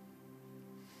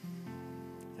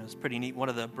 It was pretty neat. One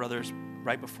of the brothers,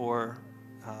 right before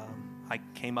I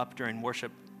came up during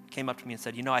worship, came up to me and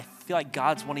said, I feel like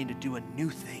God's wanting to do a new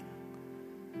thing.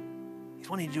 He's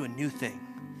wanting to do a new thing.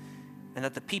 And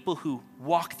that the people who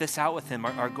walk this out with him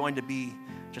are going to be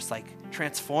just like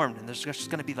transformed. And there's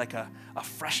just going to be like a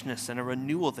freshness and a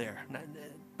renewal there.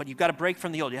 But you've got to break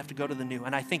from the old. You have to go to the new.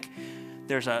 And I think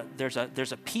there's a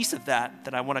piece of that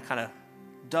I want to kind of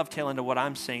dovetail into what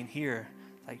I'm saying here.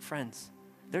 Like, friends,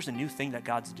 there's a new thing that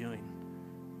God's doing.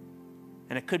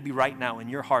 And it could be right now in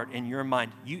your heart, in your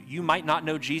mind. You might not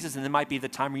know Jesus, and there might be the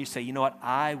time where you say, you know what,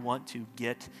 I want to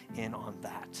get in on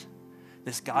that.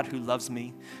 This God who loves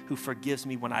me, who forgives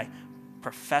me when I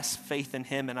profess faith in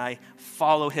him and I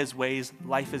follow his ways,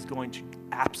 life is going to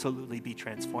absolutely be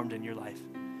transformed in your life.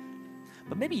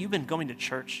 But maybe you've been going to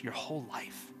church your whole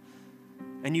life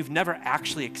and you've never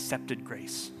actually accepted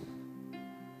grace.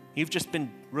 You've just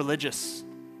been religious.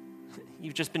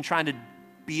 You've just been trying to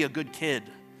be a good kid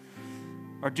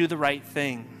or do the right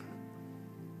thing.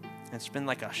 And it's been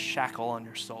like a shackle on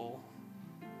your soul.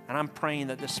 And I'm praying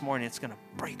that this morning it's going to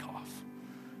break off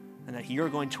and that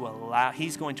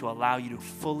he's going to allow you to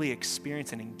fully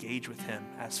experience and engage with him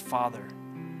as Father,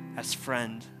 as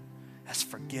friend, as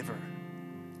forgiver,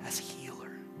 as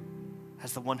healer,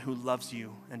 as the one who loves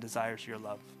you and desires your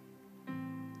love.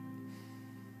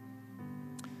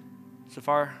 So if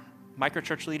our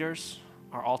microchurch leaders,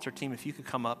 our altar team, if you could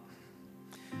come up,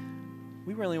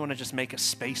 we really want to just make a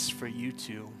space for you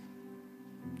to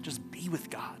just be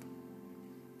with God.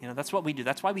 That's what we do.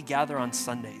 That's why we gather on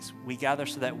Sundays. We gather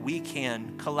so that we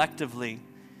can collectively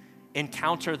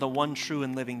encounter the one true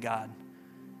and living God,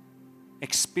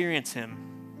 experience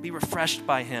him, be refreshed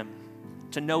by him,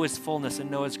 to know his fullness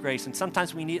and know his grace. And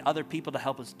sometimes we need other people to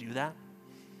help us do that.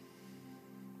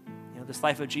 This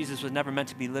life of Jesus was never meant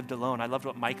to be lived alone. I loved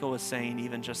what Michael was saying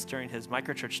even just during his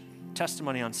microchurch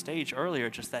testimony on stage earlier,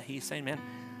 just that he's saying, man,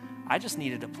 I just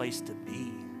needed a place to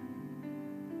be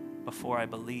before I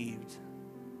believed.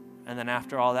 And then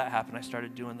after all that happened, I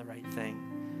started doing the right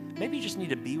thing. Maybe you just need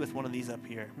to be with one of these up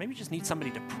here. Maybe you just need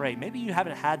somebody to pray. Maybe you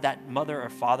haven't had that mother or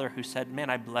father who said, man,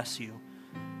 I bless you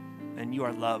and you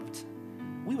are loved.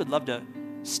 We would love to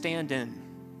stand in,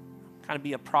 kind of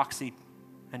be a proxy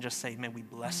and just say, man, we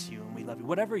bless you and we love you.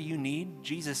 Whatever you need,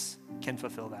 Jesus can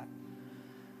fulfill that.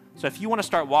 So if you want to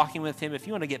start walking with him, if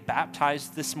you want to get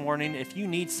baptized this morning, if you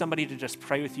need somebody to just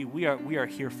pray with you, we are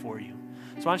here for you.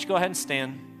 So why don't you go ahead and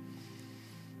stand.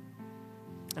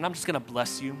 And I'm just going to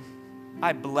bless you.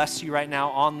 I bless you right now,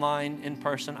 online, in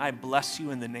person. I bless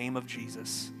you in the name of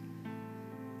Jesus.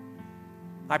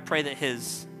 I pray that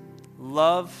his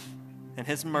love and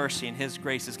his mercy and his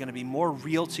grace is going to be more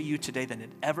real to you today than it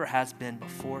ever has been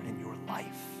before in your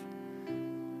life.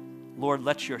 Lord,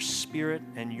 let your spirit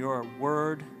and your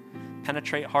word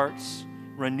penetrate hearts,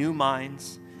 renew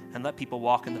minds, and let people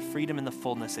walk in the freedom and the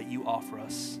fullness that you offer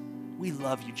us. We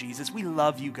love you, Jesus. We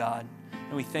love you, God.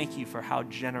 And we thank you for how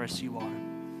generous you are.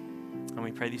 And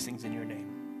we pray these things in your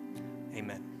name.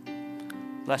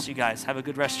 Amen. Bless you guys. Have a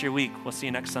good rest of your week. We'll see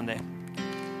you next Sunday.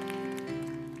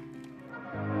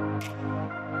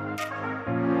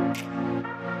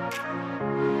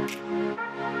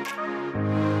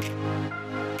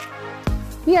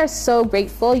 We are so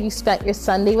grateful you spent your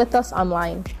Sunday with us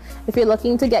online. If you're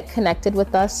looking to get connected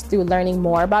with us through learning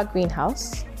more about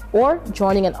Greenhouse or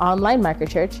joining an online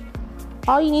microchurch,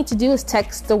 all you need to do is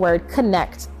text the word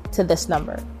CONNECT to this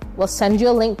number. We'll send you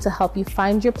a link to help you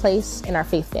find your place in our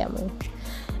faith family.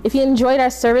 If you enjoyed our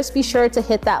service, be sure to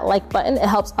hit that like button. It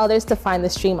helps others to find the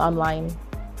stream online.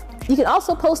 You can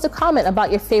also post a comment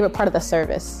about your favorite part of the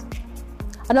service.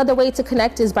 Another way to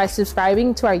connect is by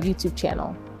subscribing to our YouTube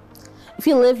channel. If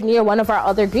you live near one of our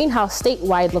other Greenhouse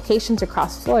statewide locations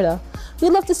across Florida, we'd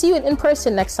love to see you in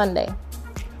person next Sunday.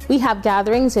 We have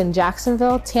gatherings in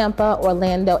Jacksonville, Tampa,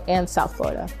 Orlando, and South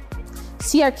Florida.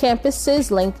 See our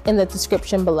campuses linked in the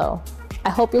description below.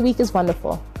 I hope your week is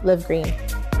wonderful. Live green.